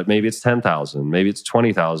whatever, but maybe it's 10,000, maybe it's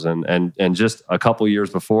 20,000, and just a couple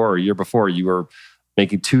years before or a year before, you were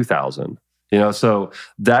making 2,000. So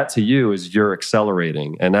that to you is you're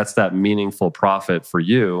accelerating, and that's that meaningful profit for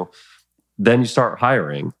you. Then you start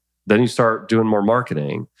hiring, then you start doing more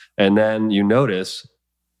marketing, and then you notice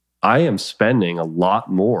I am spending a lot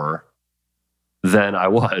more than I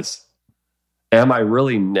was. Am I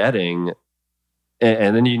really netting?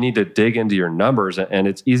 And then you need to dig into your numbers, and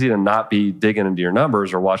it's easy to not be digging into your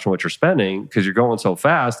numbers or watching what you're spending because you're going so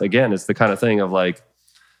fast. Again, it's the kind of thing of like,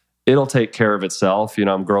 it'll take care of itself.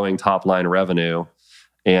 I'm growing top line revenue.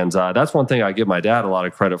 And that's one thing I give my dad a lot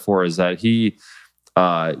of credit for, is that he,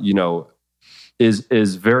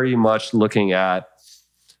 is very much looking at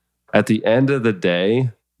the end of the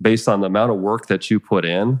day, based on the amount of work that you put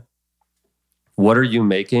in, what are you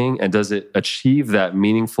making, and does it achieve that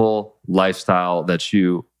meaningful lifestyle that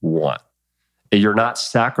you want? And you're not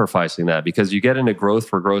sacrificing that, because you get into growth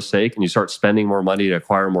for growth's sake and you start spending more money to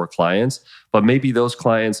acquire more clients. But maybe those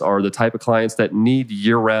clients are the type of clients that need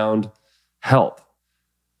year-round help.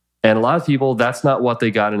 And a lot of people, that's not what they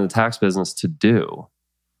got in the tax business to do.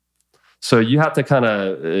 So you have to kind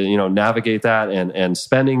of, navigate that. And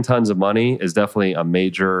spending tons of money is definitely a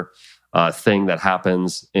major thing that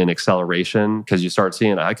happens in acceleration, because you start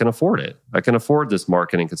seeing, I can afford it. I can afford this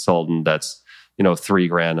marketing consultant that's,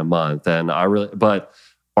 $3,000 a month. But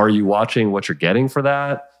are you watching what you're getting for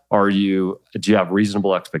that? Do you have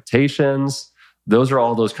reasonable expectations? Those are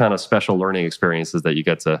all those kind of special learning experiences that you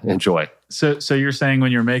get to enjoy. So you're saying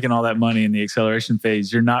when you're making all that money in the acceleration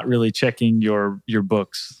phase, you're not really checking your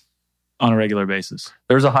books on a regular basis?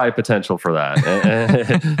 There's a high potential for that.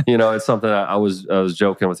 It's something I was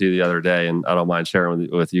joking with you the other day, and I don't mind sharing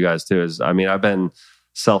with you guys too, I've been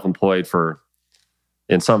self-employed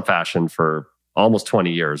in some fashion for almost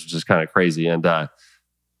 20 years, which is kind of crazy. And, I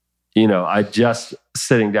just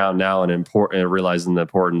sitting down now and realizing the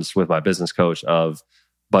importance with my business coach of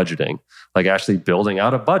budgeting, like actually building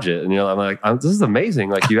out a budget. And, I'm like, this is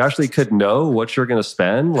amazing. Like, you actually could know what you're going to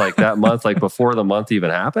spend like that month, like before the month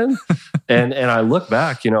even happened. And I look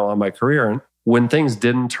back, on my career, and when things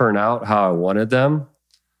didn't turn out how I wanted them,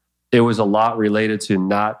 it was a lot related to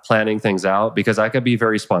not planning things out, because I could be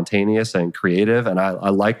very spontaneous and creative. And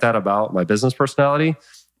I like that about my business personality.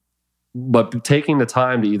 But taking the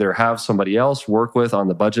time to either have somebody else work with on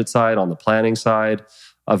the budget side, on the planning side,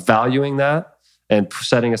 of valuing that and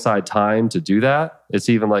setting aside time to do that. It's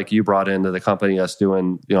even like you brought into the company us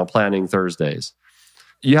doing, planning Thursdays.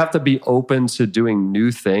 You have to be open to doing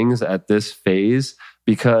new things at this phase,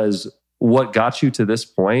 because what got you to this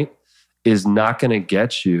point is not going to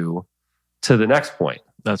get you to the next point.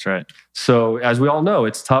 That's right. So as we all know,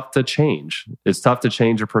 it's tough to change. It's tough to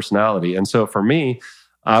change your personality. And so for me,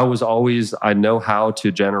 I know how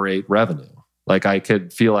to generate revenue. Like I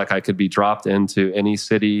could feel like I could be dropped into any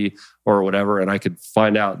city or whatever, and I could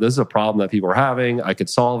find out this is a problem that people are having. I could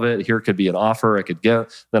solve it. Here could be an offer I could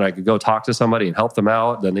get. Then I could go talk to somebody and help them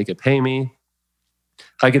out. Then they could pay me.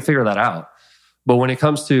 I could figure that out. But when it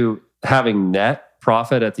comes to having net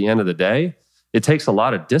profit at the end of the day, it takes a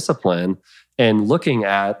lot of discipline and looking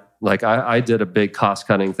at, like I did a big cost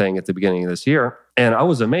cutting thing at the beginning of this year. And I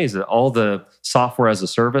was amazed at all the software as a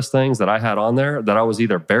service things that I had on there that I was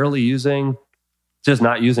either barely using, just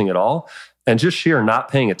not using at all, and just sheer not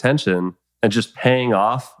paying attention and just paying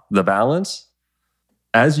off the balance.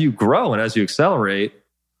 As you grow and as you accelerate,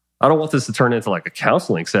 I don't want this to turn into like a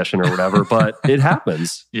counseling session or whatever, but it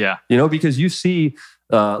happens. Yeah. Because you see,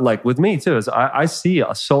 like with me too, is I see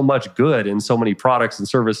so much good in so many products and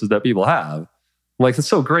services that people have. I'm like, it's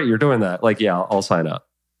so great you're doing that. Like, yeah, I'll sign up.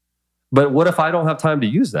 But what if I don't have time to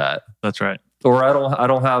use that? That's right. Or I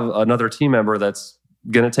don't have another team member that's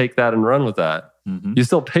going to take that and run with that. Mm-hmm. You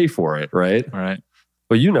still pay for it, right? Right.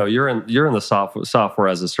 Well, you're in the software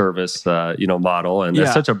as a service, model, and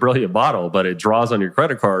it's such a brilliant model. But it draws on your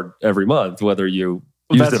credit card every month, whether you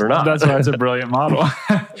use it or not. That's why it's a brilliant model.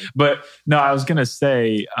 But no, I was going to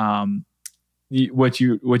say what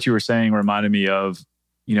you were saying reminded me of.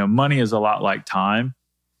 Money is a lot like time.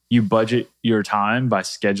 You budget your time by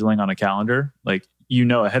scheduling on a calendar. Like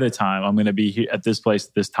ahead of time, I'm going to be here at this place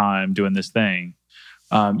at this time doing this thing.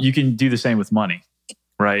 You can do the same with money,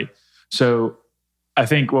 right? So I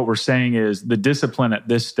think what we're saying is the discipline at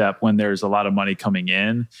this step when there's a lot of money coming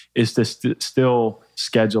in is to still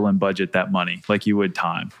schedule and budget that money like you would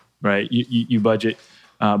time, right? You budget,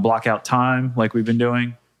 block out time like we've been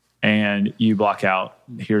doing, and you block out,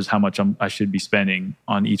 here's how much I should be spending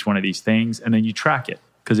on each one of these things, and then you track it.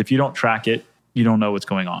 Because if you don't track it, you don't know what's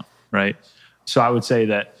going on, right? So I would say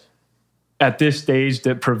that at this stage,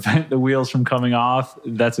 to prevent the wheels from coming off,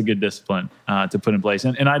 that's a good discipline to put in place.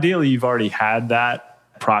 And ideally, you've already had that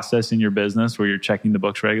process in your business where you're checking the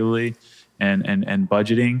books regularly and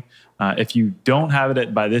budgeting. If you don't have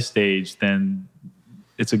it by this stage, then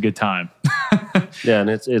it's a good time. Yeah, and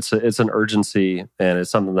it's an urgency, and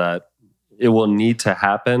it's something that it will need to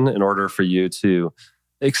happen in order for you to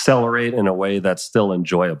accelerate in a way that's still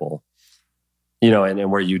enjoyable.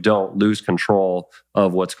 And where you don't lose control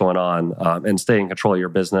of what's going on, and stay in control of your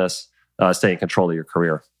business, stay in control of your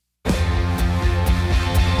career.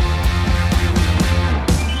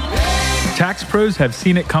 Tax pros have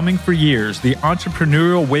seen it coming for years. The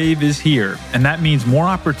entrepreneurial wave is here, and that means more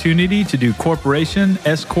opportunity to do corporation,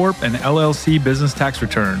 S-Corp, and LLC business tax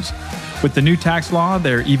returns. With the new tax law,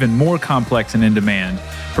 they're even more complex and in demand.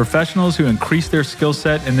 Professionals who increase their skill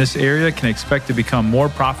set in this area can expect to become more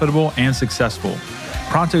profitable and successful.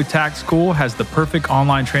 Pronto Tax School has the perfect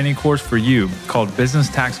online training course for you called Business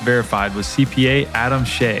Tax Verified with CPA Adam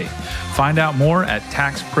Shea. Find out more at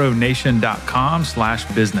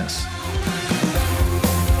taxpronation.com/business.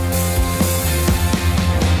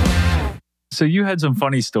 So you had some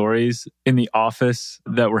funny stories in the office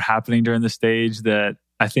that were happening during the stage that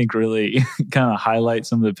I think really kind of highlight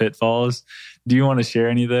some of the pitfalls. Do you want to share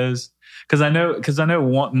any of those? Because I know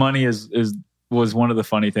money was one of the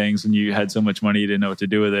funny things when you had so much money you didn't know what to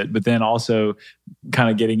do with it. But then also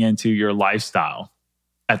kind of getting into your lifestyle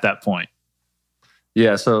at that point.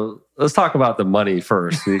 Yeah, so let's talk about the money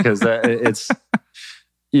first, because it's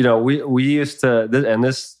we used to, and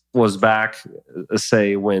this was back,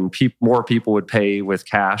 say, when more people would pay with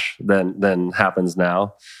cash than happens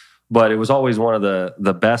now. But it was always one of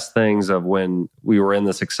the best things of when we were in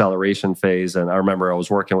this acceleration phase. And I remember I was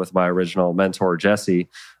working with my original mentor, Jesse,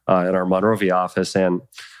 in our Monrovia office. And,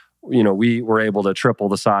 we were able to triple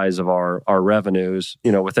the size of our revenues,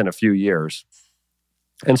 within a few years.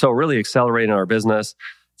 And so really accelerating our business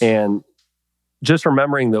and just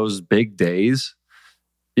remembering those big days,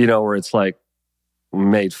 where it's like we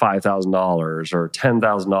made $5,000 or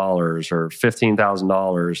 $10,000 or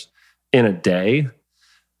 $15,000 in a day.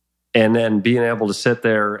 And then being able to sit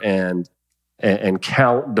there and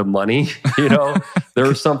count the money, there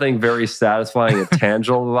was something very satisfying and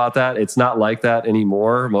tangible about that. It's not like that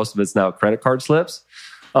anymore. Most of it's now credit card slips.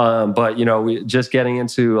 But we just getting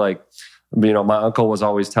into my uncle was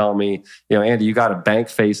always telling me, Andy, you got to bank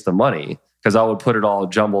face the money, because I would put it all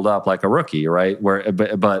jumbled up like a rookie, right?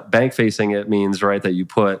 But bank facing it means, right, that you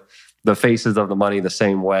put the faces of the money the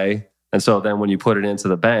same way. And so then when you put it into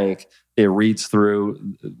the bank, it reads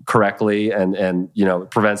through correctly and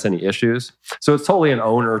prevents any issues. So it's totally an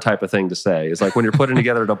owner type of thing to say. It's like when you're putting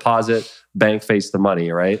together a deposit, bank face the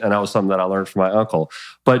money, right? And that was something that I learned from my uncle.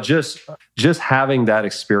 But just having that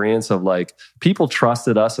experience of people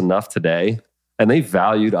trusted us enough today, and they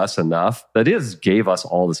valued us enough that it gave us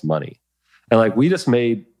all this money. And like, we just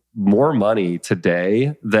made more money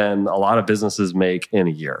today than a lot of businesses make in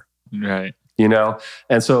a year. Right. You know?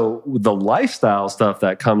 And so the lifestyle stuff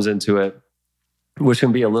that comes into it, which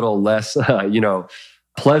can be a little less,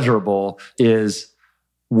 pleasurable, is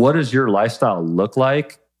what does your lifestyle look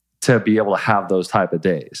like to be able to have those type of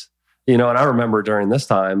days? You know, and I remember during this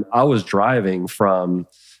time, I was driving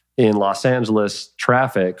in Los Angeles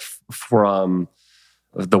traffic from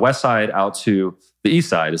the west side out to the east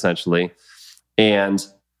side, essentially, and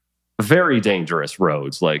very dangerous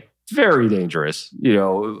roads, like very dangerous, you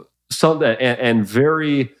know, and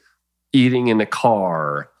very eating in the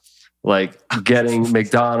car, like getting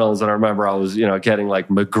McDonald's. And I remember I was, getting like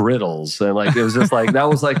McGriddles, and like, it was just like, that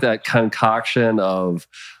was like that concoction of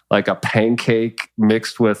like a pancake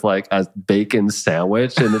mixed with like a bacon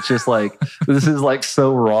sandwich. And it's just like, this is like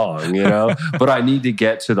so wrong, but I need to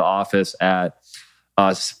get to the office at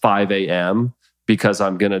 5 a.m. because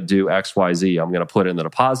I'm going to do X, Y, Z. I'm going to put in the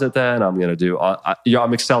deposit then. I'm going to do,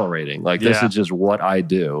 I'm accelerating. Like, this is just what I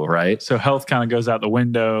do, right? So health kind of goes out the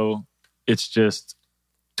window. It's just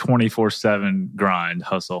 24/7 grind,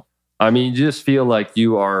 hustle. I mean, you just feel like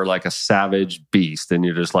you are like a savage beast, and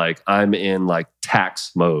you're just like, I'm in like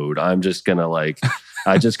tax mode. I'm just going to like,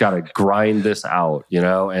 I just got to grind this out,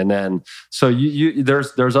 and then, so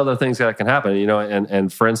there's other things that can happen,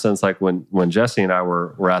 and for instance, like when Jesse and I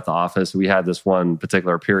were at the office, we had this one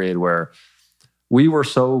particular period where we were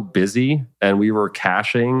so busy and we were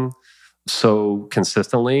cashing so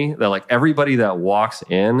consistently that like everybody that walks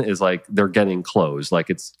in is like, they're getting closed. Like,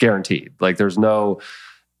 it's guaranteed. Like, there's no,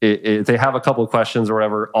 if they have a couple of questions or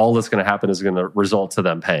whatever, all that's going to happen is going to result to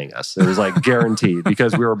them paying us. It was like guaranteed,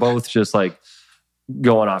 because we were both just like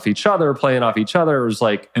going off each other, playing off each other. It was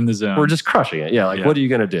like, in the zone. We're just crushing it. Yeah. Like, what are you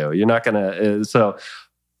going to do? You're not going to. So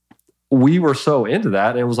we were so into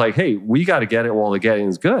that. And it was like, hey, we got to get it while the getting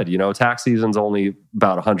is good. Tax season's only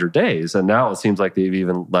about 100 days. And now it seems like they've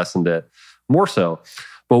even lessened it more so.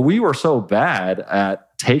 But we were so bad at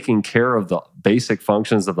taking care of the basic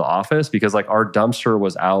functions of the office, because like our dumpster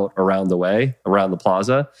was out around the way, around the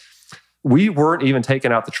plaza. We weren't even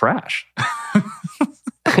taking out the trash.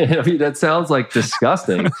 I mean, that sounds like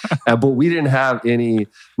disgusting, but we didn't have any,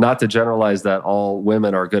 not to generalize that all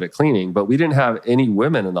women are good at cleaning, but we didn't have any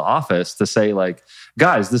women in the office to say like,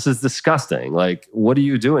 guys, this is disgusting. Like, what are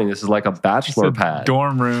you doing? This is like a bachelor pad.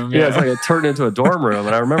 Dorm room. Yeah, it's like it turned into a dorm room.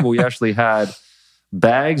 And I remember we actually had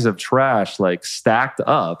bags of trash like stacked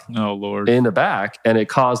up in the back, and it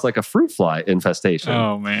caused like a fruit fly infestation.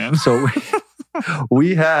 Oh man. So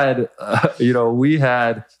we had,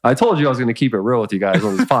 I told you I was going to keep it real with you guys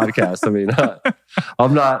on this podcast. I mean,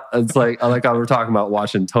 I'm not, it's like I was talking about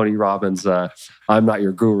watching Tony Robbins, I'm not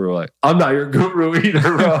your guru. Like, I'm not your guru either,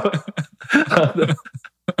 bro.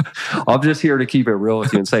 I'm just here to keep it real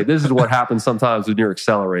with you and say, this is what happens sometimes when you're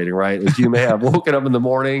accelerating, right? Is you may have woken up in the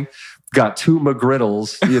morning, got 2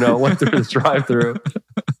 McGriddles, went through the drive-through.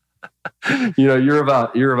 You're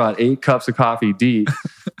about 8 cups of coffee deep,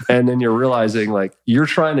 and then you're realizing like you're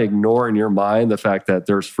trying to ignore in your mind the fact that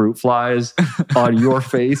there's fruit flies on your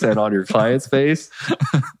face and on your client's face,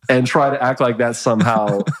 and try to act like that's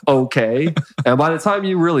somehow okay. And by the time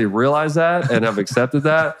you really realize that and have accepted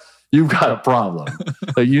that, you've got a problem.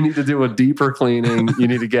 Like, you need to do a deeper cleaning. You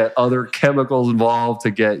need to get other chemicals involved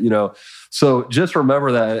to get, So just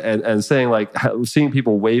remember that, and saying like, seeing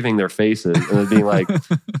people waving their faces and then being like,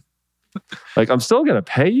 I'm still going to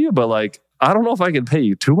pay you, but like, I don't know if I can pay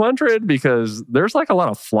you $200 because there's like a lot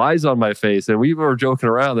of flies on my face. And we were joking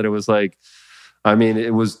around that it was like, I mean,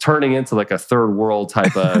 it was turning into like a third world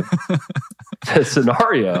type of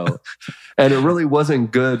scenario. And it really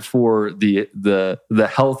wasn't good for the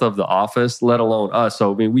health of the office, let alone us.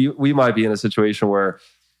 So, I mean, we might be in a situation where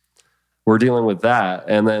we're dealing with that.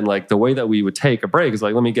 And then like the way that we would take a break is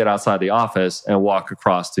like, let me get outside the office and walk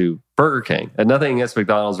across to Burger King. And nothing against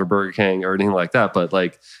McDonald's or Burger King or anything like that. But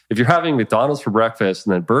like, if you're having McDonald's for breakfast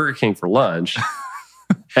and then Burger King for lunch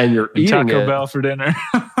and you're eating Taco Bell for dinner.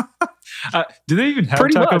 Do they even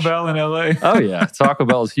have Taco Bell in LA? Oh yeah. Taco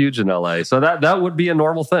Bell is huge in LA. So that would be a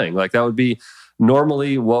normal thing. Like, that would be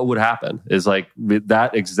normally what would happen, is like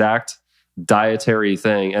that exact dietary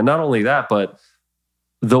thing. And not only that, but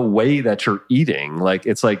the way that you're eating, like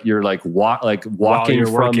it's like you're like walking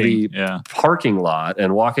from the parking lot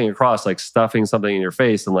and walking across, like stuffing something in your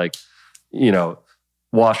face and like,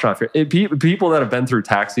 wash off your... People that have been through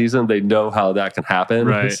tax season, they know how that can happen.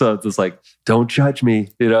 Right. So it's just like, don't judge me.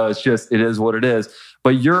 It's just, it is what it is.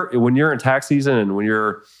 But when you're in tax season and when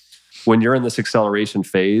you're in this acceleration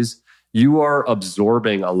phase, you are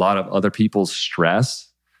absorbing a lot of other people's stress,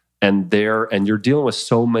 and you're dealing with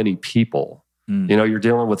so many people You're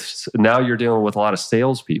dealing with a lot of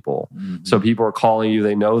salespeople. So people are calling you.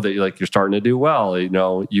 They know that you're starting to do well.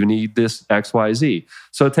 You need this X, Y, Z.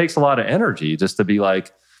 So it takes a lot of energy just to be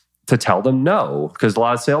like, to tell them no, because a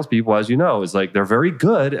lot of salespeople, as you know, is like they're very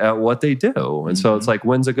good at what they do, and so it's like,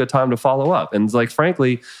 when's a good time to follow up? And it's like,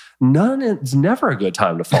 frankly, it's never a good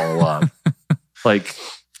time to follow up. Like,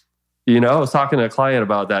 I was talking to a client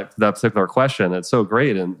about that particular question. It's so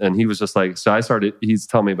great, and he was just like, he's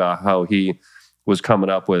telling me about how he was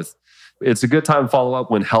coming up with, it's a good time to follow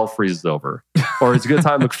up when hell freezes over, or it's a good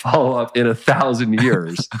time to follow up in 1,000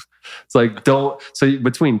 years. It's like, so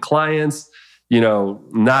between clients,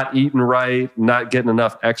 not eating right, not getting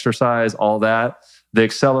enough exercise, all that, the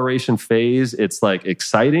acceleration phase, it's like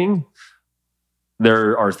exciting.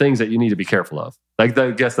 There are things that you need to be careful of. Like,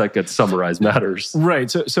 I guess that could summarize matters. Right.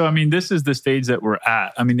 So, I mean, this is the stage that we're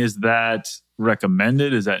at. I mean, is that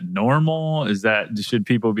recommended? Is that normal? Should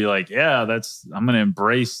people be like, yeah, I'm going to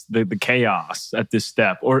embrace the chaos at this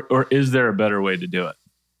step? Or is there a better way to do it?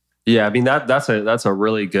 Yeah, I mean, that's a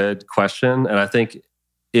really good question. And I think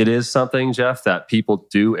it is something, Jeff, that people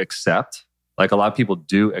do accept. Like, a lot of people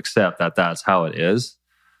do accept that that's how it is.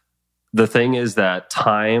 The thing is that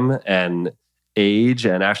time and age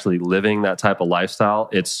and actually living that type of lifestyle,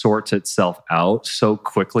 it sorts itself out so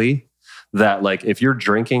quickly that, like, if you're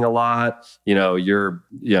drinking a lot, you're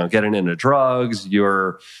getting into drugs,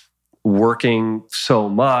 you're working so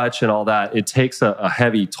much and all that, it takes a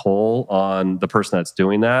heavy toll on the person that's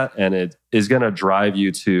doing that, and it is going to drive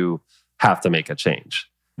you to have to make a change.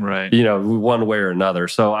 Right. One way or another.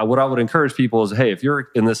 So what I would encourage people is, hey, if you're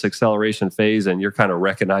in this acceleration phase and you're kind of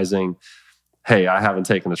recognizing, hey, I haven't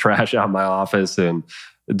taken the trash out of my office, and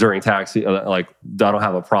during taxi, like, I don't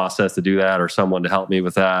have a process to do that or someone to help me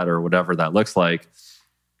with that or whatever that looks like.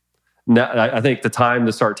 Now, I think the time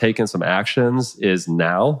to start taking some actions is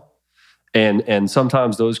now. And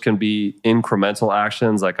sometimes those can be incremental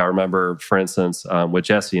actions. Like, I remember, for instance, with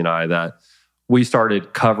Jesse and I, that we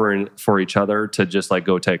started covering for each other to just like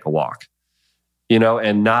go take a walk,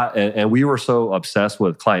 and we were so obsessed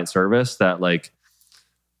with client service that, like,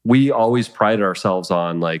 we always prided ourselves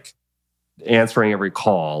on, like, answering every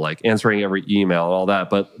call, like answering every email, all that.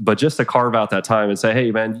 But just to carve out that time and say,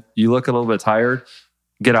 hey, man, you look a little bit tired,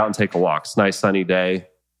 get out and take a walk. It's a nice sunny day.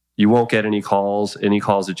 You won't get any calls. Any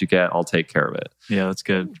calls that you get, I'll take care of it. Yeah, that's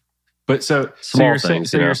good. But so you're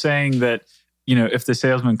saying that, if the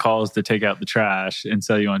salesman calls to take out the trash and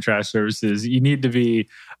sell you on trash services, you need to be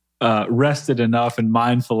rested enough and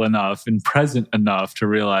mindful enough and present enough to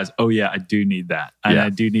realize, oh yeah, I do need that. And I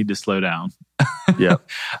do need to slow down. Yeah.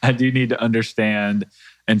 I do need to understand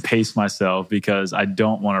and pace myself, because I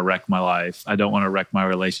don't want to wreck my life. I don't want to wreck my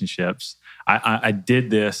relationships. I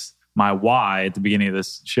did this. My why at the beginning of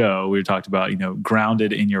this show, we talked about,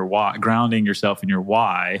 grounded in your why, grounding yourself in your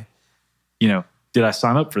why. Did I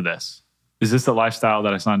sign up for this? Is this the lifestyle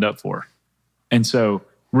that I signed up for? And so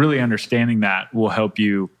really understanding that will help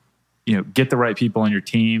you, get the right people on your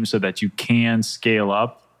team so that you can scale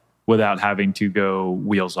up without having to go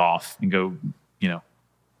wheels off and go,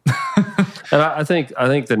 And I think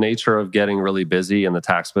the nature of getting really busy in the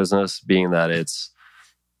tax business, being that it's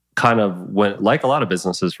kind of, when, like a lot of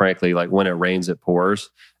businesses, frankly, like when it rains, it pours,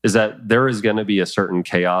 is that there is going to be a certain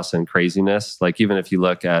chaos and craziness. Like, even if you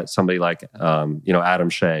look at somebody like, Adam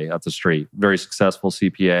Shea up the street, very successful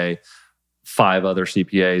CPA, 5 other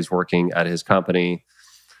CPAs working at his company.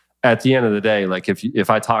 At the end of the day, like, if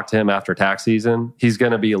I talk to him after tax season, he's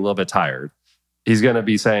going to be a little bit tired. He's going to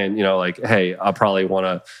be saying, hey, I probably want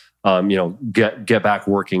to, get back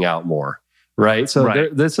working out more. Right. So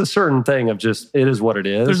there's a certain thing of just, it is what it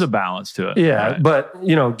is. There's a balance to it. Yeah. Right.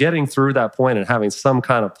 But, getting through that point and having some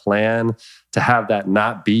kind of plan to have that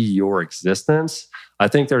not be your existence. I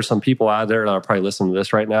think there's some people out there that are probably listening to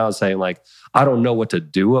this right now and saying, like, I don't know what to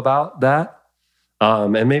do about that.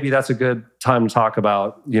 And maybe that's a good time to talk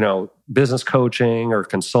about, business coaching or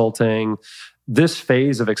consulting. This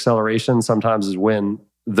phase of acceleration sometimes is when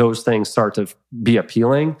those things start to be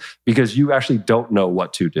appealing, because you actually don't know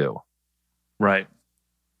what to do. Right.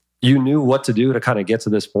 You knew what to do to kind of get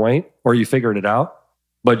to this point, or you figured it out.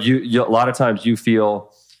 But you a lot of times you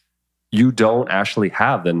feel you don't actually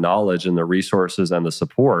have the knowledge and the resources and the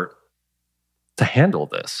support to handle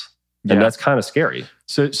this. Yeah. And that's kind of scary.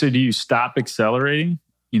 So do you stop accelerating?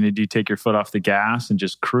 Do you take your foot off the gas and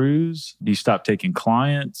just cruise? Do you stop taking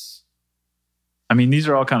clients? I mean, these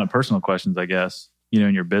are all kind of personal questions, I guess,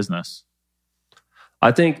 in your business.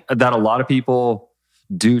 I think that a lot of people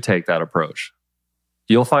do take that approach.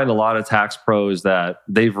 You'll find a lot of tax pros that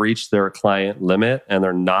they've reached their client limit and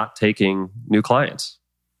they're not taking new clients,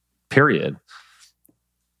 period.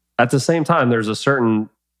 at the same time, there's a certain,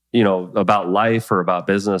 about life or about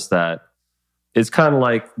business that it's kind of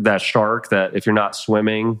like that shark that if you're not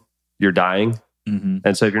swimming, you're dying. Mm-hmm.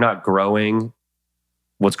 And so if you're not growing,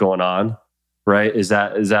 what's going on, right? Is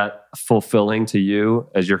that fulfilling to you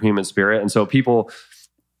as your human spirit? And so people,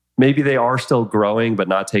 maybe they are still growing, but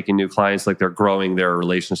not taking new clients, like they're growing their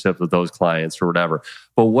relationship with those clients or whatever.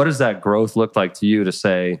 But what does that growth look like to you to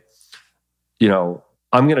say,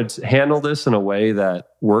 I'm going to handle this in a way that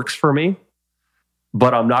works for me,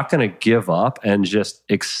 but I'm not going to give up and just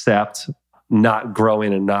accept not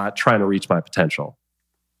growing and not trying to reach my potential.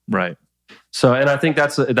 Right. So, and I think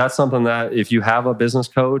that's something that if you have a business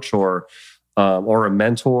coach or a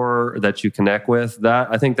mentor that you connect with, that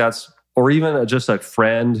I think that's, or even just a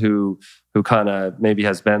friend who kind of maybe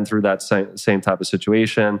has been through that same type of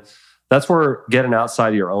situation, that's where getting outside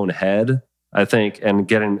of your own head, I think, and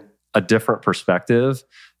getting a different perspective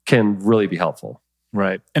can really be helpful.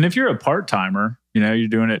 Right. And if you're a part-timer, you're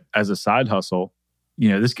doing it as a side hustle,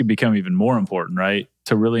 this could become even more important, right?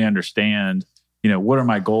 To really understand, what are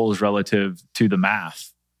my goals relative to the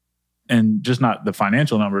math? And just not the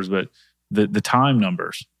financial numbers, but the time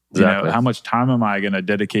numbers. Exactly. How much time am I going to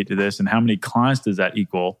dedicate to this? And how many clients does that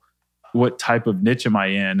equal? What type of niche am I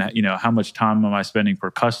in? How much time am I spending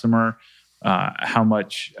per customer? How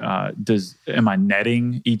much am I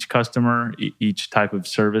netting each customer, each type of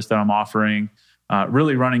service that I'm offering?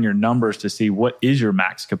 Really running your numbers to see what is your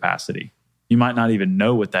max capacity. You might not even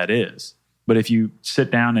know what that is. But if you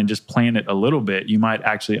sit down and just plan it a little bit, you might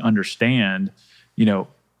actually understand,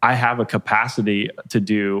 I have a capacity to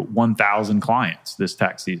do 1,000 clients this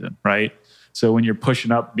tax season, right? So when you're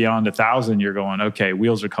pushing up beyond 1,000, you're going, okay,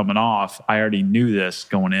 wheels are coming off. I already knew this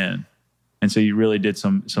going in. And so you really did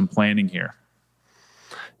some planning here.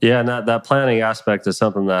 Yeah, and that planning aspect is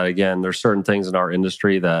something that, again, there's certain things in our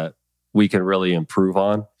industry that we can really improve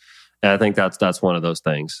on. And I think that's one of those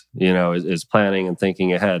things, is planning and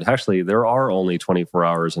thinking ahead. Actually, there are only 24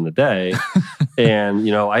 hours in a day. And,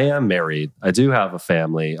 I am married. I do have a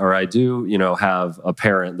family, or I do, have a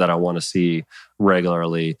parent that I want to see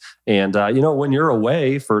regularly. And, when you're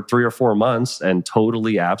away for 3 or 4 months and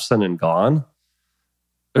totally absent and gone,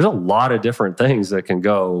 there's a lot of different things that can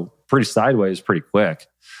go pretty sideways pretty quick.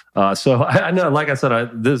 So I know, like I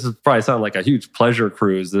said, this is probably sounding like a huge pleasure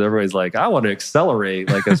cruise that everybody's like, I want to accelerate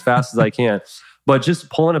like as fast as I can. But just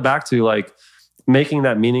pulling it back to like making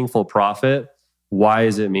that meaningful profit. Why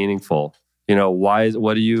is it meaningful?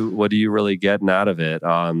 What do you really getting out of it?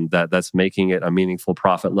 That's making it a meaningful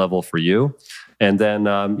profit level for you. And then,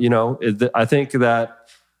 I think that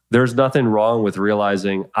there's nothing wrong with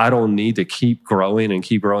realizing I don't need to keep growing and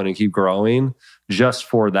keep growing and keep growing just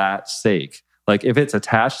for that sake. Like if it's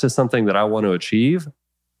attached to something that I want to achieve,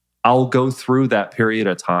 I'll go through that period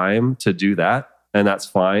of time to do that, and that's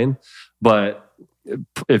fine. But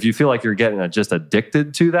if you feel like you're getting just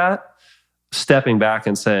addicted to that, stepping back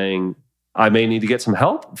and saying, I may need to get some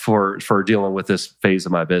help for dealing with this phase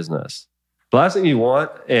of my business. The last thing you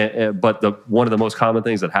want, but one of the most common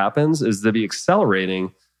things that happens is to be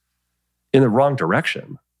accelerating in the wrong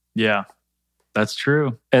direction. Yeah, that's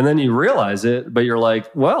true. And then you realize it, but you're like,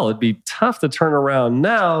 well, it'd be tough to turn around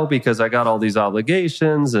now because I got all these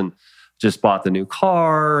obligations and just bought the new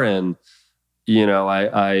car. And,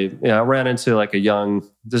 I ran into like a young,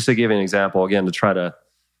 just to give you an example, again, to try to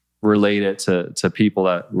relate it to people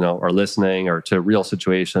that, are listening or to real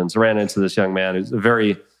situations. I ran into this young man who's a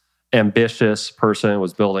very ambitious person,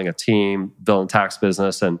 was building a team, building tax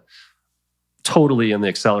business, and totally in the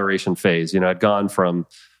acceleration phase. I'd gone from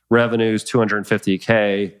revenues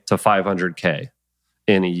 $250K to $500K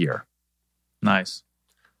in a year. Nice.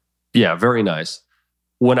 Yeah, very nice.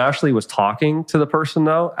 When Ashley was talking to the person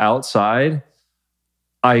though, outside,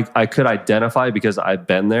 I could identify because I've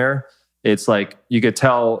been there. It's like you could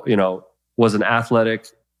tell, was an athletic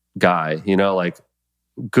guy, like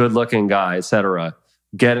good looking guy, etc.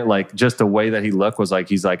 Getting like just the way that he looked was like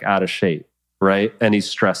he's like out of shape, right? And he's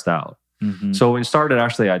stressed out. Mm-hmm. So when we started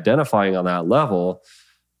actually identifying on that level,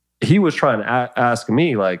 he was trying to ask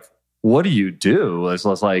me like, what do you do? It's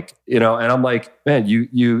like, and I'm like, man,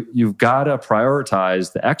 you've got to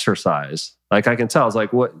prioritize the exercise. Like I can tell, it's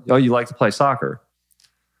like, what? Oh, you like to play soccer.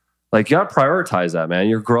 Like you got to prioritize that, man.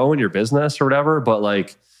 You're growing your business or whatever, but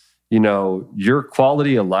like, your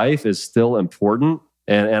quality of life is still important.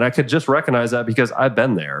 And I could just recognize that because I've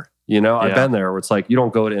been there, I've been there where it's like, you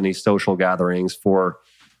don't go to any social gatherings for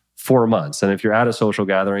 4 months. And if you're at a social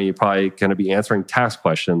gathering, you're probably going to be answering tax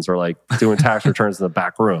questions or like doing tax returns in the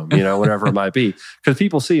back room, whatever it might be. Because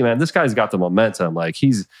people see, man, this guy's got the momentum. Like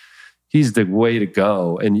he's he's the way to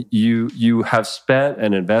go. And you have spent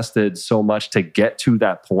and invested so much to get to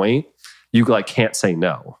that point. You like can't say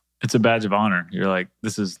no. It's a badge of honor. You're like,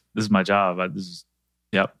 this is my job.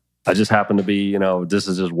 Yep. I just happen to be, this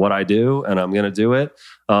is just what I do, and I'm going to do it.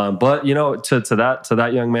 But to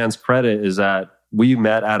that young man's credit is that we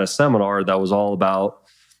met at a seminar that was all about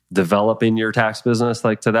developing your tax business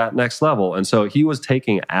like to that next level. And so he was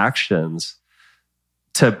taking actions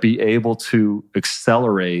to be able to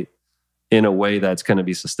accelerate in a way that's going to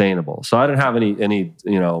be sustainable. So I didn't have any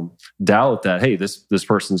doubt that, hey, this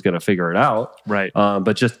person's going to figure it out. Right.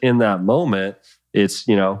 But just in that moment, it's,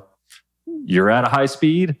 you're at a high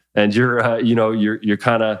speed and you're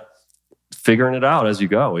kind of figuring it out as you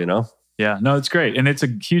go, Yeah, no, it's great. And it's a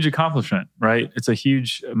huge accomplishment, right? It's a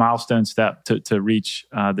huge milestone step to reach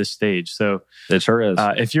this stage. So it sure is.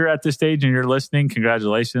 If you're at this stage and you're listening,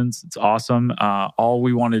 congratulations. It's awesome. All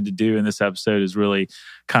we wanted to do in this episode is really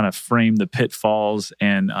kind of frame the pitfalls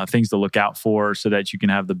and things to look out for so that you can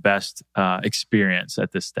have the best experience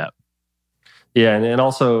at this step. Yeah, and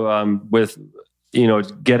also with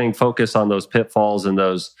getting focused on those pitfalls and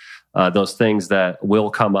those things that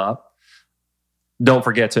will come up. Don't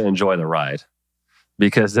forget to enjoy the ride,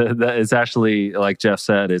 because it's actually, like Jeff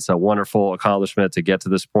said, it's a wonderful accomplishment to get to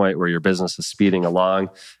this point where your business is speeding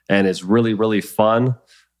along, and it's really, really fun.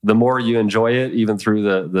 The more you enjoy it, even through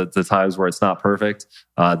the times where it's not perfect,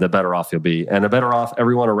 the better off you'll be. And the better off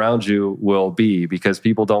everyone around you will be, because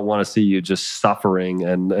people don't want to see you just suffering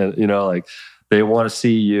and they want to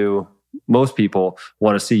see you. Most people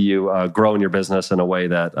want to see you grow in your business in a way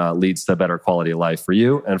that leads to better quality of life for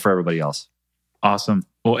you and for everybody else. Awesome.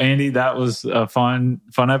 Well, Andy, that was a fun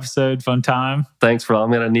episode, fun time. Thanks I'm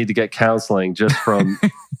going to need to get counseling just from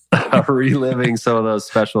reliving some of those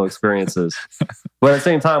special experiences. But at the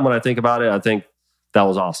same time, when I think about it, I think that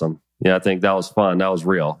was awesome. Yeah, I think that was fun. That was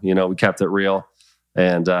real. We kept it real,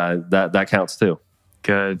 and that counts too.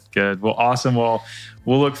 Good. Well, awesome. Well,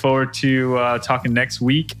 we'll look forward to talking next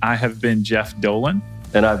week. I have been Jeff Dolan.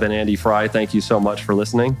 And I've been Andy Fry. Thank you so much for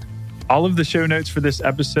listening. All of the show notes for this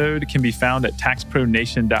episode can be found at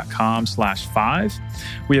taxpronation.com/5.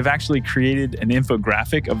 We have actually created an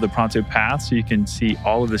infographic of the Pronto Path so you can see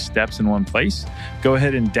all of the steps in one place. Go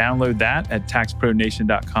ahead and download that at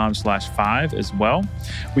taxpronation.com/5 as well.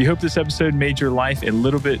 We hope this episode made your life a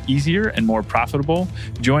little bit easier and more profitable.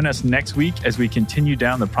 Join us next week as we continue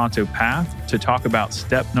down the Pronto Path to talk about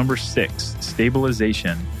step number 6,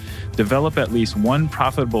 stabilization. Develop at least one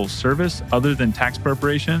profitable service other than tax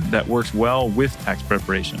preparation that works well with tax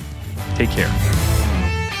preparation. Take care.